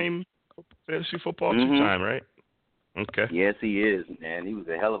two-time fantasy football two-time, right? Okay. Yes, he is, man. He was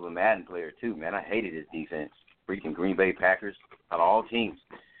a hell of a Madden player, too, man. I hated his defense. Freaking Green Bay Packers out of all teams.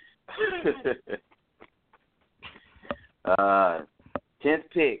 10th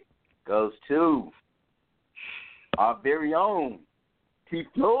pick goes to our very own T.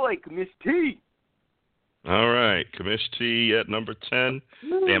 Floyd, Commish T. All right, Commish T at number 10.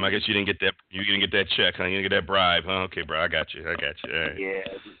 Damn, I guess you didn't get that. You didn't get that check, huh? You didn't get that bribe, huh? Okay, bro, I got you. All right. Yeah.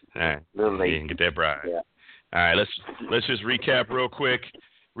 All right. A little late. You didn't get that bribe. Yeah. All right, let's just recap real quick.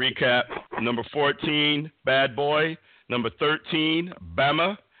 Recap: number 14, Bad Boy. Number 13,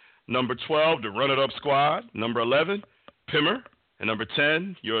 Bama. Number 12, the Run It Up Squad. Number 11, Pimmer. And number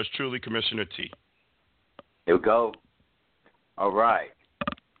 10, yours truly, Commissioner T. Here we go. All right.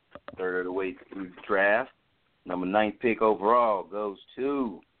 Third of the way through the draft. Number 9th pick overall goes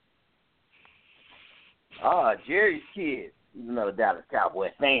to Jerry's kid. He's another Dallas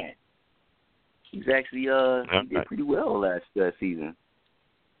Cowboy fan. He's actually he did pretty well last season.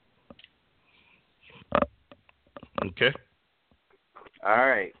 Okay. All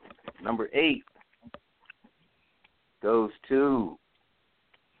right. Number 8 goes to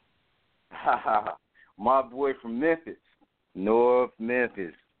my boy from Memphis, North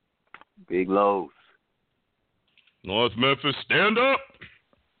Memphis, Big Lowe's. North Memphis, stand up.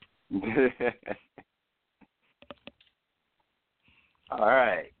 All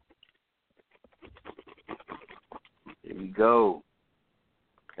right. Here we go.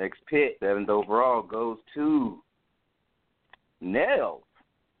 Next pick, 7th overall, goes to Nels.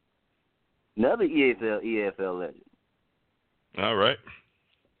 Another EFL legend. All right.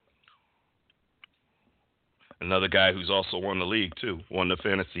 Another guy who's also won the league, too. Won the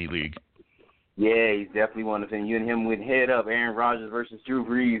fantasy league. Yeah, he's definitely one of them. You and him went head up. Aaron Rodgers versus Drew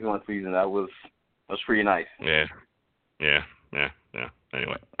Brees one season. That was pretty nice. Yeah.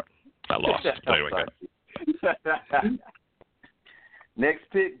 Anyway, I lost. But anyway, good. Next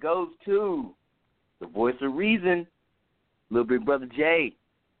pick goes to the voice of reason, little big brother Jay.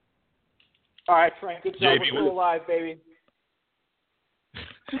 All right, Frank. Good job. JB, We're still alive, baby.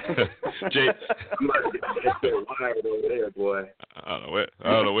 Jay, I'm about to get that wired over there, boy. I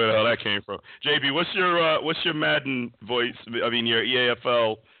don't know where the hell that came from. JB, what's your Madden voice? I mean, your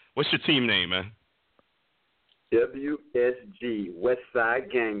EAFL. What's your team name, man? WSG, West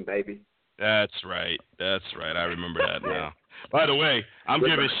Side Gang, baby. That's right. I remember that now. By the way, I'm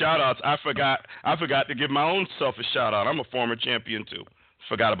giving shout-outs. I forgot to give my own self a shout-out. I'm a former champion, too.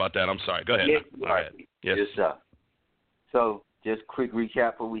 Forgot about that. I'm sorry. Go ahead. Yes, All right. Yes. Good stuff. So, just quick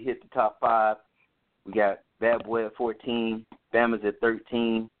recap before we hit the top 5. We got Bad Boy at 14, Bama's at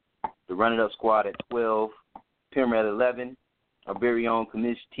 13, the Run It Up Squad at 12, Pim at 11, our very own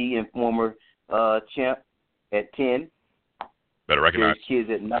Kamish T and former champ at 10. Better recognize. Kids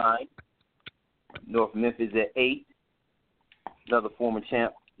at 9. North Memphis at 8. Another former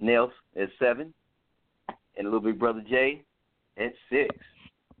champ, Nels, at 7. And little big brother Jay at 6.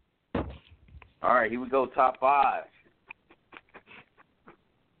 All right, here we go, top 5.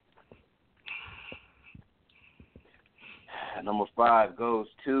 Number 5 goes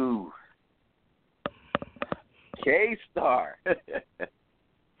to K-Star. Damn.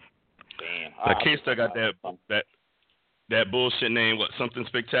 K-Star got that bullshit name. What? Something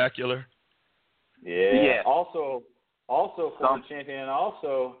spectacular. Yeah. Also former champion, and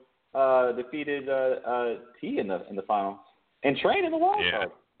also defeated T in the finals, and trained in the wild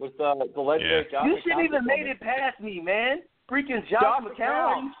card with the legendary Josh. You shouldn't even made it past me, man. Freaking Josh McCown.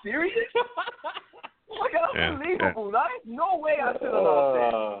 Are you serious? Look, unbelievable. There's no way I should have lost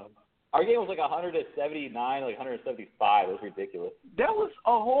that. Our game was like 179, like 175. It was ridiculous. That was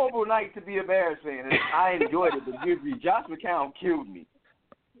a horrible night to be a Bears fan, and I enjoyed it. But Josh McCown killed me.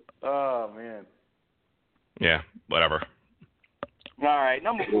 Oh man. Yeah, whatever. All right,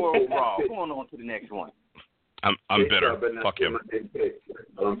 number 4 overall. Going on to the next one. I'm bitter. Fuck him.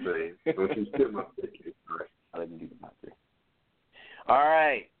 I'm saying. Don't you steal my pick. Let me do my pick. All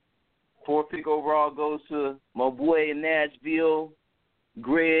right. 4th pick overall goes to my boy in Nashville,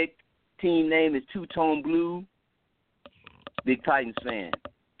 Greg. Team name is Two Tone Blue. Big Titans fan.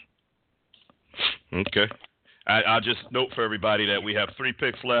 Okay. I'll just note for everybody that we have 3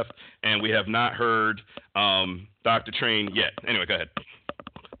 picks left, and we have not heard Dr. Train yet. Anyway, go ahead.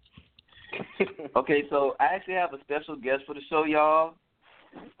 Okay, so I actually have a special guest for the show, y'all.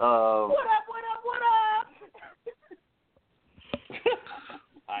 What up?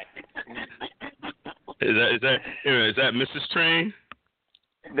 Hi. Is that Mrs. Train?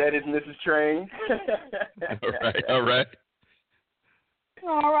 That is Mrs. Train. All right.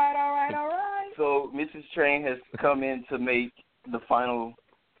 So Mrs. Train has come in to make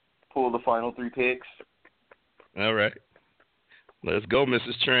pull the final 3 picks. All right. Let's go,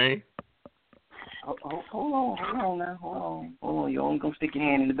 Mrs. Train. Hold on. You're only going to stick your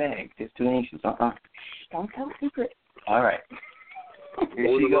hand in the bag. It's too anxious. Don't tell a secret. All right.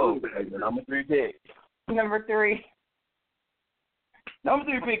 Here she goes. Number 3 pick. Number 3. Number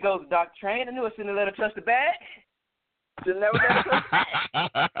 3 pick goes to Dr. Train. I knew I shouldn't have let her touch the bag. Should never let her touch the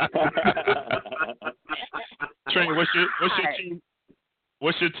bag. Train,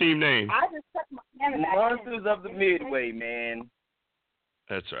 what's your team name? I just took my hand in the bag. Monsters of the Midway, man.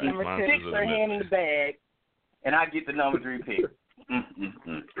 That's right. Number 6 her hand in the bag, and I get the number 3 pick.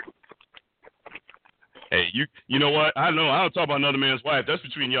 Hey, you know what? I don't talk about another man's wife. That's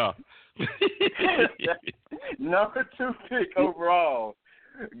between y'all. Number 2 pick overall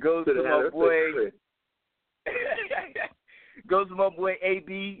goes to my boy. Goes to my boy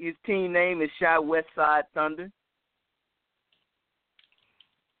AB. His team name is Shy West Side Thunder.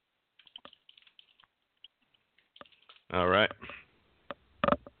 All right.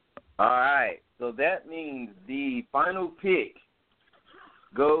 So that means the final pick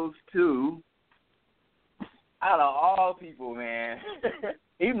goes to, out of all people, man,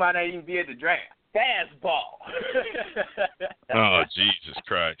 he might not even be at the draft. Fastball. Oh, Jesus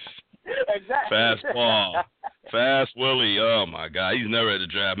Christ. Exactly. Fastball. Fast Willie. Oh, my God. He's never at the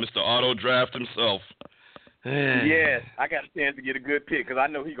draft. Mr. Auto Draft himself. Yes, I got a chance to get a good pick because I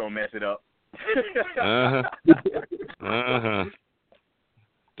know he's going to mess it up.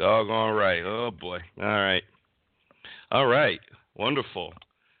 Doggone right. Oh, boy. All right. Wonderful.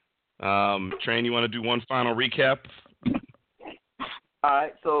 Train, you want to do one final recap? All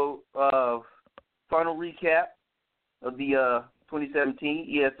right, so final recap of the 2017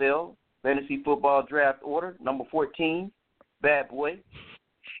 EFL Fantasy Football Draft Order. Number 14, Bad Boy.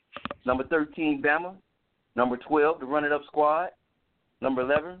 Number 13, Bama. Number 12, the Run It Up Squad. Number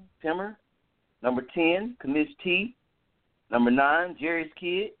 11, Timmer. Number 10, Commish T. Number 9, Jerry's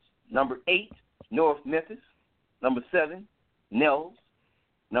Kids. Number 8, North Memphis. Number 7, Nels.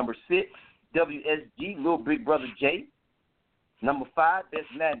 Number 6, WSG, Little Big Brother J. Number 5, best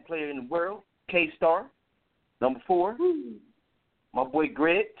Madden player in the world, K-Star. Number 4, my boy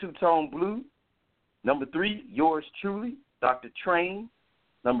Greg, Two-Tone Blue. Number 3, yours truly, Dr. Train.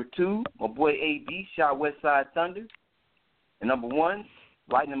 Number 2, my boy AB, Shot Westside Thunder. And number 1,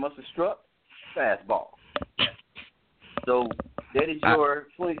 lightning must have struck, fastball. So that is your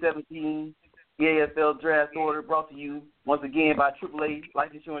 2017 EAFL Draft Order, brought to you once again by AAA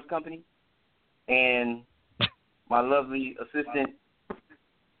Life Insurance Company and my lovely assistant,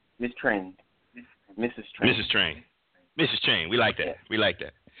 Miss Train. Mrs. Train. Mrs. Train. Mrs. Train. We like that. Yeah. We like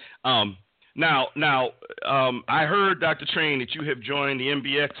that. Now, I heard, Dr. Train, that you have joined the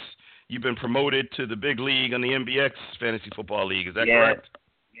MBX. You've been promoted to the big league on the MBX Fantasy Football League. Is that correct?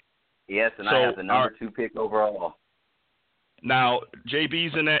 Yes, and I have the number 2 pick overall. Now,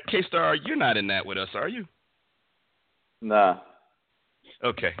 JB's in that. K-Star, you're not in that with us, are you? Nah.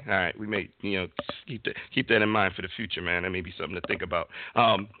 Okay, all right. We may, keep that in mind for the future, man. That may be something to think about.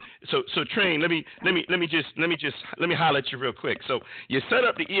 So Train, let me holler at you real quick. So you set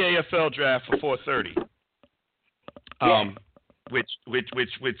up the EAFL draft for 4:30, which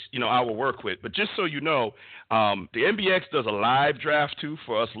I will work with. But just so you know, the MBX does a live draft too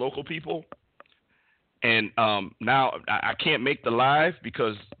for us local people. And now I can't make the live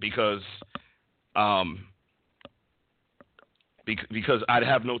because I'd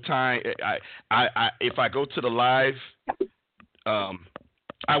have no time. I if I go to the live,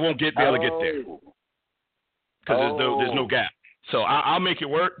 I won't be able to get there because there's no gap. So I'll make it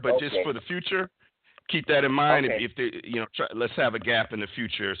work, but just for the future, keep that in mind. Okay. Let's have a gap in the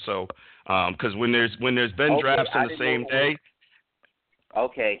future. So because when there's been drafts on the same day.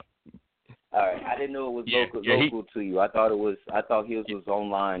 Okay. All right. I didn't know it was local to you. I thought his was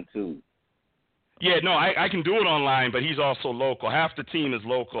online too. Yeah, no, I can do it online, but he's also local. Half the team is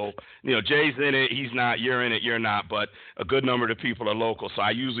local. Jay's in it, he's not. You're in it, you're not. But a good number of the people are local. So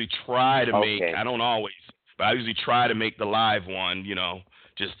I usually try to make. I don't always, but I usually try to make the live one.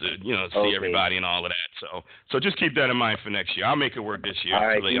 Just to see everybody and all of that. So just keep that in mind for next year. I'll make it work this year. All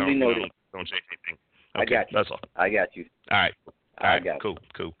right, don't change anything. Okay, I got you. That's all. I got you. All right. Cool.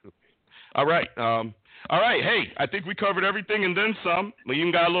 All right. All right. Hey, I think we covered everything and then some. We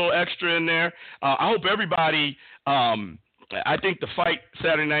even got a little extra in there. I hope everybody. I think the fight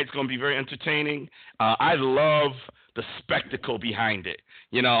Saturday night is going to be very entertaining. I love the spectacle behind it.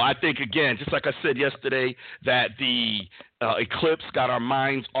 I think, again, just like I said yesterday, that the eclipse got our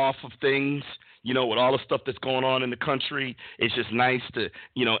minds off of things. With all the stuff that's going on in the country, it's just nice to,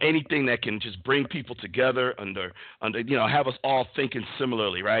 anything that can just bring people together under, have us all thinking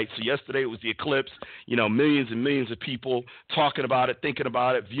similarly, right? So yesterday it was the eclipse, millions and millions of people talking about it, thinking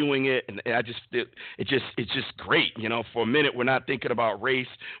about it, viewing it, and it's just great. For a minute we're not thinking about race,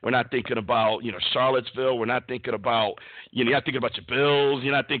 we're not thinking about, Charlottesville, we're not thinking about, you're not thinking about your bills,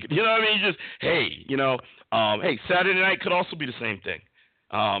 you're not thinking, Just hey, hey, Saturday night could also be the same thing.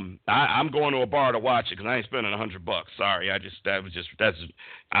 I'm going to a bar to watch it because I ain't spending $100. Sorry, I ain't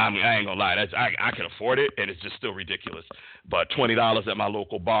gonna lie. I can afford it, and it's just still ridiculous. But $20 at my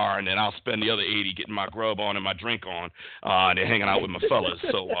local bar, and then I'll spend the other $80 getting my grub on and my drink on, and then hanging out with my fellas.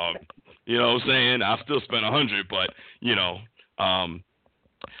 So, you know what I'm saying? I'll still spend $100, but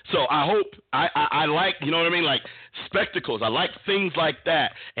So I hope I like, what I mean, like spectacles. I like things like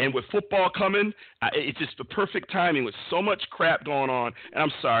that. And with football coming, it's just the perfect timing with so much crap going on. And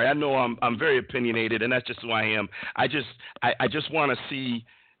I'm sorry, I know I'm very opinionated, and that's just who I am. I just want to see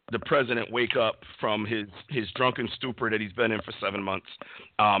the president wake up from his drunken stupor that he's been in for 7 months,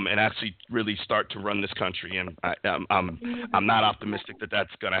 and actually really start to run this country. And I'm not optimistic that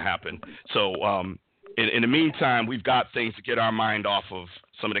that's going to happen. So in the meantime, we've got things to get our mind off of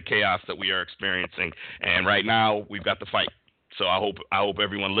some of the chaos that we are experiencing. And right now, we've got the fight. So I hope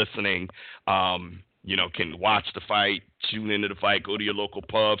everyone listening, can watch the fight, tune into the fight, go to your local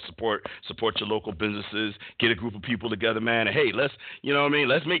pub, support your local businesses, get a group of people together, man. And hey, let's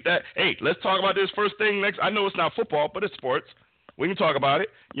make that. Hey, let's talk about this first thing next. I know it's not football, but it's sports. We can talk about it.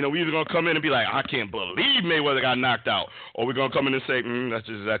 We're either going to come in and be like, I can't believe Mayweather got knocked out. Or we're going to come in and say, that's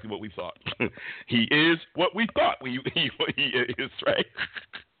just exactly what we thought. He is what we thought he is, right?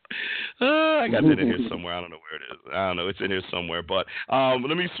 I got it in here somewhere. I don't know where it is. I don't know. It's in here somewhere. But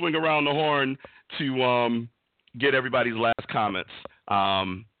let me swing around the horn to get everybody's last comments.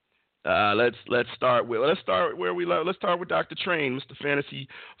 Let's start where we left. Let's start with Dr. Train, Mr. Fantasy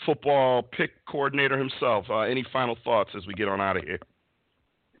Football Pick Coordinator himself. Any final thoughts as we get on out of here?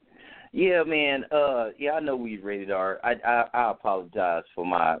 Yeah, man. I know we rated R. I apologize for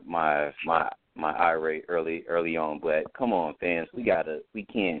my irate early on, but come on, fans, we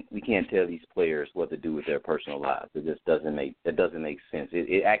can't tell these players what to do with their personal lives. It just doesn't make sense.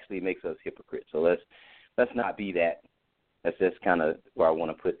 It actually makes us hypocrites. So let's not be that. That's just kind of where I want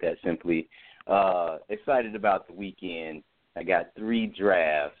to put that simply. Excited about the weekend. I got 3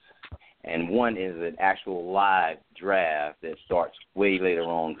 drafts, and one is an actual live draft that starts way later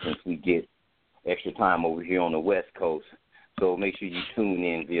on since we get extra time over here on the West Coast. So make sure you tune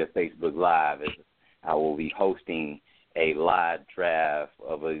in via Facebook Live, as I will be hosting a live draft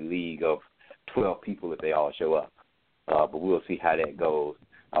of a league of 12 people if they all show up. But we'll see how that goes.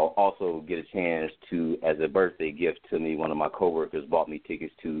 I'll also get a chance to, as a birthday gift to me, one of my coworkers bought me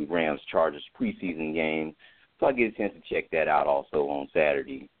tickets to Rams-Chargers preseason game. So I get a chance to check that out also on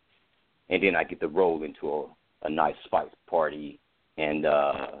Saturday. And then I get to roll into a nice spice party and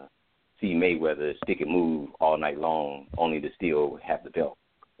see Mayweather stick and move all night long, only to still have the belt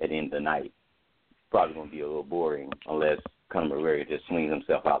at the end of the night. Probably going to be a little boring unless Conor McGregor just swings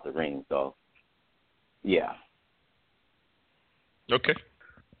himself out the ring. So, yeah. Okay.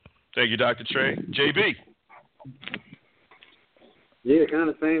 Thank you, Dr. Trey. JB. Yeah, kind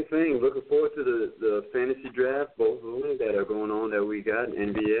of same thing. Looking forward to the fantasy draft, both of them that are going on that we got,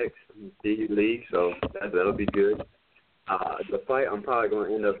 NBX, D League, so that'll be good. The fight, I'm probably going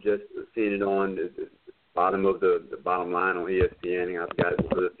to end up just seeing it on the bottom of the bottom line on ESPN, and I've got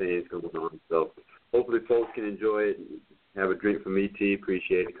other things going on. So hopefully folks can enjoy it. Have a drink from ET.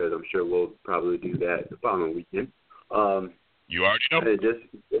 Appreciate it, because I'm sure we'll probably do that the following weekend. You already know.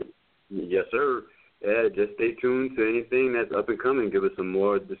 Yes, sir. Yeah, just stay tuned to anything that's up and coming. Give us some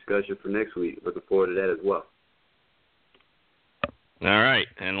more discussion for next week. Looking forward to that as well. All right.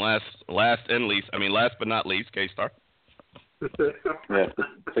 And last but not least, K-Star. Yeah,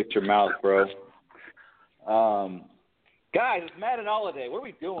 fix your mouth, bro. Guys, it's Madden Holiday. What are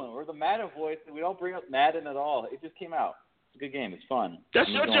we doing? We're the Madden Voice, and we don't bring up Madden at all. It just came out. It's a good game. It's fun. That's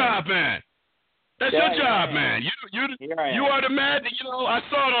your job, man. That's your job, man. You are the Madden. I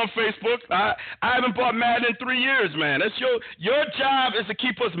saw it on Facebook. I haven't bought Madden in 3 years, man. That's your job is to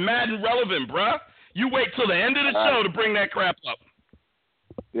keep us Madden relevant, bruh. You wait till the end of the show to bring that crap up.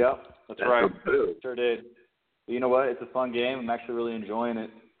 Yeah, that's right. Sure did. But you know what? It's a fun game. I'm actually really enjoying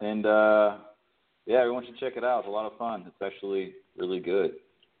it. And, everyone should check it out. It's a lot of fun. It's actually really good.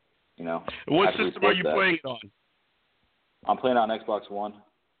 What system are you playing it on? I'm playing on Xbox One.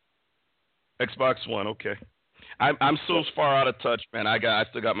 Xbox One, okay. I'm so far out of touch, man. I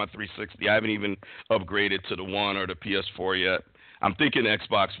still got my 360. I haven't even upgraded to the One or the PS4 yet. I'm thinking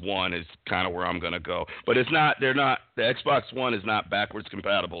Xbox One is kind of where I'm going to go. But it's not. The Xbox One is not backwards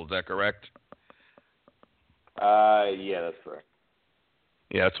compatible. Is that correct? Yeah, that's correct.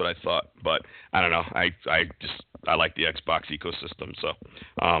 Yeah, that's what I thought. But I don't know. I like the Xbox ecosystem, so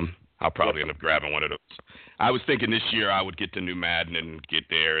I'll probably end up grabbing one of those. I was thinking this year I would get the new Madden and get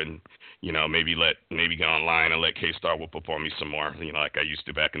there and maybe go online and let K-Star whoop up on me some more, like I used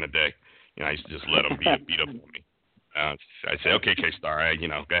to back in the day. I used to just let him beat up on me. I'd say, okay, K-Star, go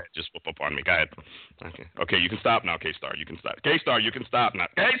ahead, just whoop up on me. Go ahead. Okay, you can stop now, K-Star. You can stop. K-Star, you can stop now.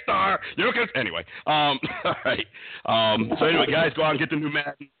 K-Star, you can. Anyway, all right. So anyway, guys, go out and get the new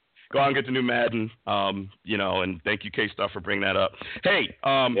Madden. Go out and get the new Madden. And thank you, K-Star, for bringing that up. Hey,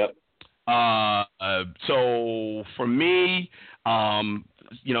 Yep. So for me,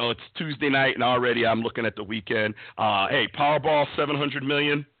 it's Tuesday night and already I'm looking at the weekend. Hey, Powerball, $700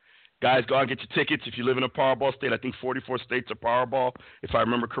 million. Guys, go out and get your tickets. If you live in a Powerball state, I think 44 states are Powerball, if I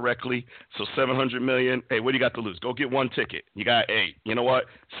remember correctly. So $700 million. Hey, what do you got to lose? Go get one ticket. You know what?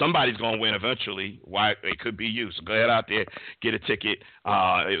 Somebody's going to win eventually. Why? It could be you. So go ahead out there, get a ticket.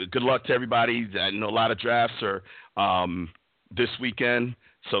 Good luck to everybody. I know a lot of drafts are this weekend.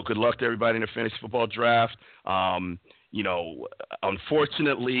 So good luck to everybody in the fantasy football draft.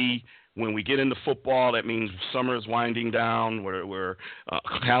 Unfortunately, when we get into football, that means summer is winding down. We're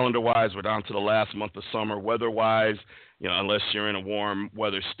calendar-wise, we're down to the last month of summer. Weather-wise, unless you're in a warm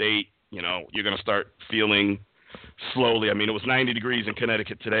weather state, you're going to start feeling slowly. I mean, it was 90 degrees in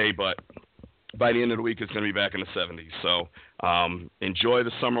Connecticut today, but by the end of the week, it's going to be back in the 70s. So enjoy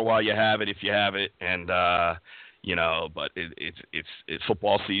the summer while you have it, if you have it, and but it's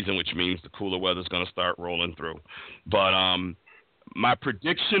football season, which means the cooler weather's going to start rolling through. But my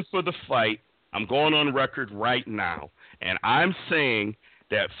prediction for the fight, I'm going on record right now, and I'm saying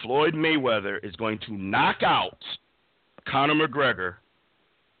that Floyd Mayweather is going to knock out Conor McGregor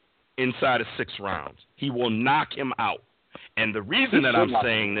inside of 6 rounds. He will knock him out. And the reason that I'm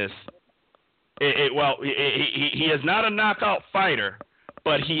saying this, he is not a knockout fighter,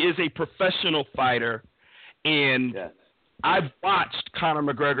 but he is a professional fighter. And I've watched Conor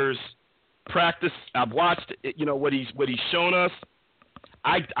McGregor's practice. I've watched, what he's shown us.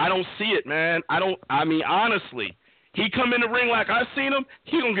 I don't see it, man. Honestly, he come in the ring like I've seen him,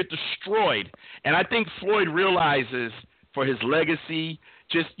 he gonna get destroyed. And I think Floyd realizes for his legacy,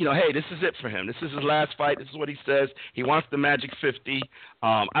 just, hey, this is it for him. This is his last fight. This is what he says. He wants the Magic 50.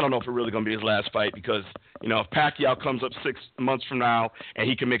 I don't know if it's really going to be his last fight because, if Pacquiao comes up 6 months from now and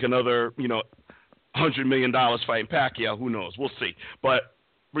he can make another, $100 million fighting Pacquiao, who knows? We'll see. But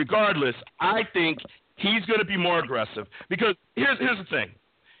regardless, I think he's going to be more aggressive because here's the thing.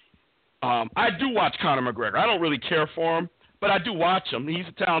 I do watch Conor McGregor. I don't really care for him, but I do watch him. He's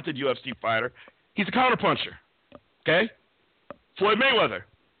a talented UFC fighter. He's a counterpuncher, okay? Floyd Mayweather,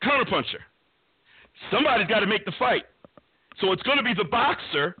 counterpuncher. Somebody's got to make the fight. So it's going to be the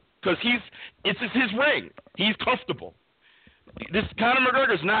boxer because it's his ring. He's comfortable. This Conor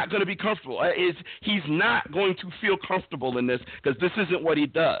McGregor is not going to be comfortable. He's not going to feel comfortable in this because this isn't what he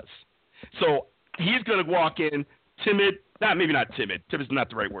does. So he's going to walk in timid. Maybe not timid. Timid is not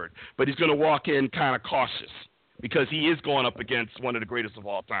the right word. But he's going to walk in kind of cautious because he is going up against one of the greatest of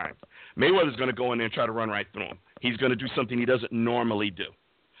all time. Mayweather's going to go in there and try to run right through him. He's going to do something he doesn't normally do.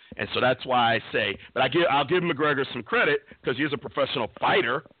 And so that's why I say, but I'll give McGregor some credit because he's a professional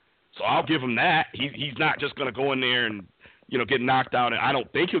fighter. So I'll give him that. He's not just going to go in there and, get knocked out. And I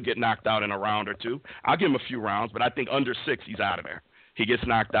don't think he'll get knocked out in a round or two. I'll give him a few rounds, but I think under 6, he's out of there. He gets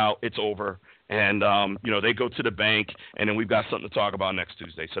knocked out. It's over. And, they go to the bank, and then we've got something to talk about next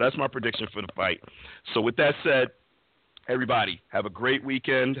Tuesday. So that's my prediction for the fight. So with that said, everybody, have a great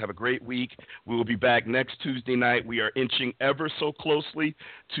weekend. Have a great week. We will be back next Tuesday night. We are inching ever so closely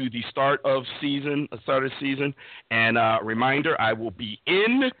to the start of the season. And reminder, I will be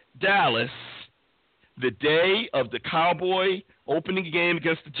in Dallas the day of the Cowboy opening game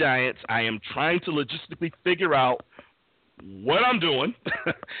against the Giants. I am trying to logistically figure out what I'm doing,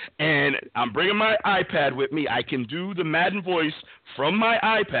 and I'm bringing my iPad with me. I can do the Madden Voice from my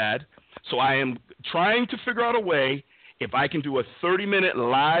iPad, so I am trying to figure out a way if I can do a 30-minute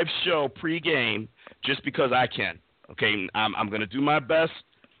live show pregame just because I can. Okay, I'm going to do my best.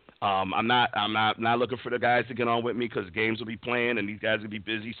 I'm not looking for the guys to get on with me because games will be playing and these guys will be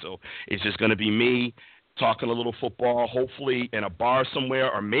busy, so it's just going to be me talking a little football, hopefully in a bar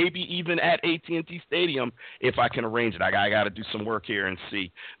somewhere or maybe even at AT&T Stadium if I can arrange it. I got to do some work here and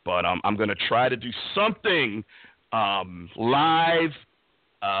see. But I'm going to try to do something live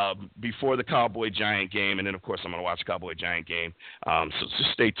before the Cowboy-Giant game, and then, of course, I'm going to watch the Cowboy-Giant game. So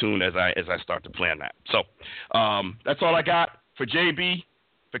just stay tuned as I start to plan that. So that's all I got for JB,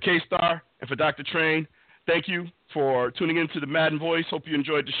 for K-Star, and for Dr. Train. Thank you for tuning in to the Madden Voice. Hope you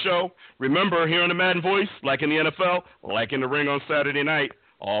enjoyed the show. Remember, here on the Madden Voice, like in the NFL, like in the ring on Saturday night,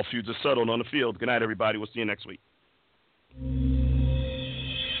 all feuds are settled on the field. Good night, everybody. We'll see you next week.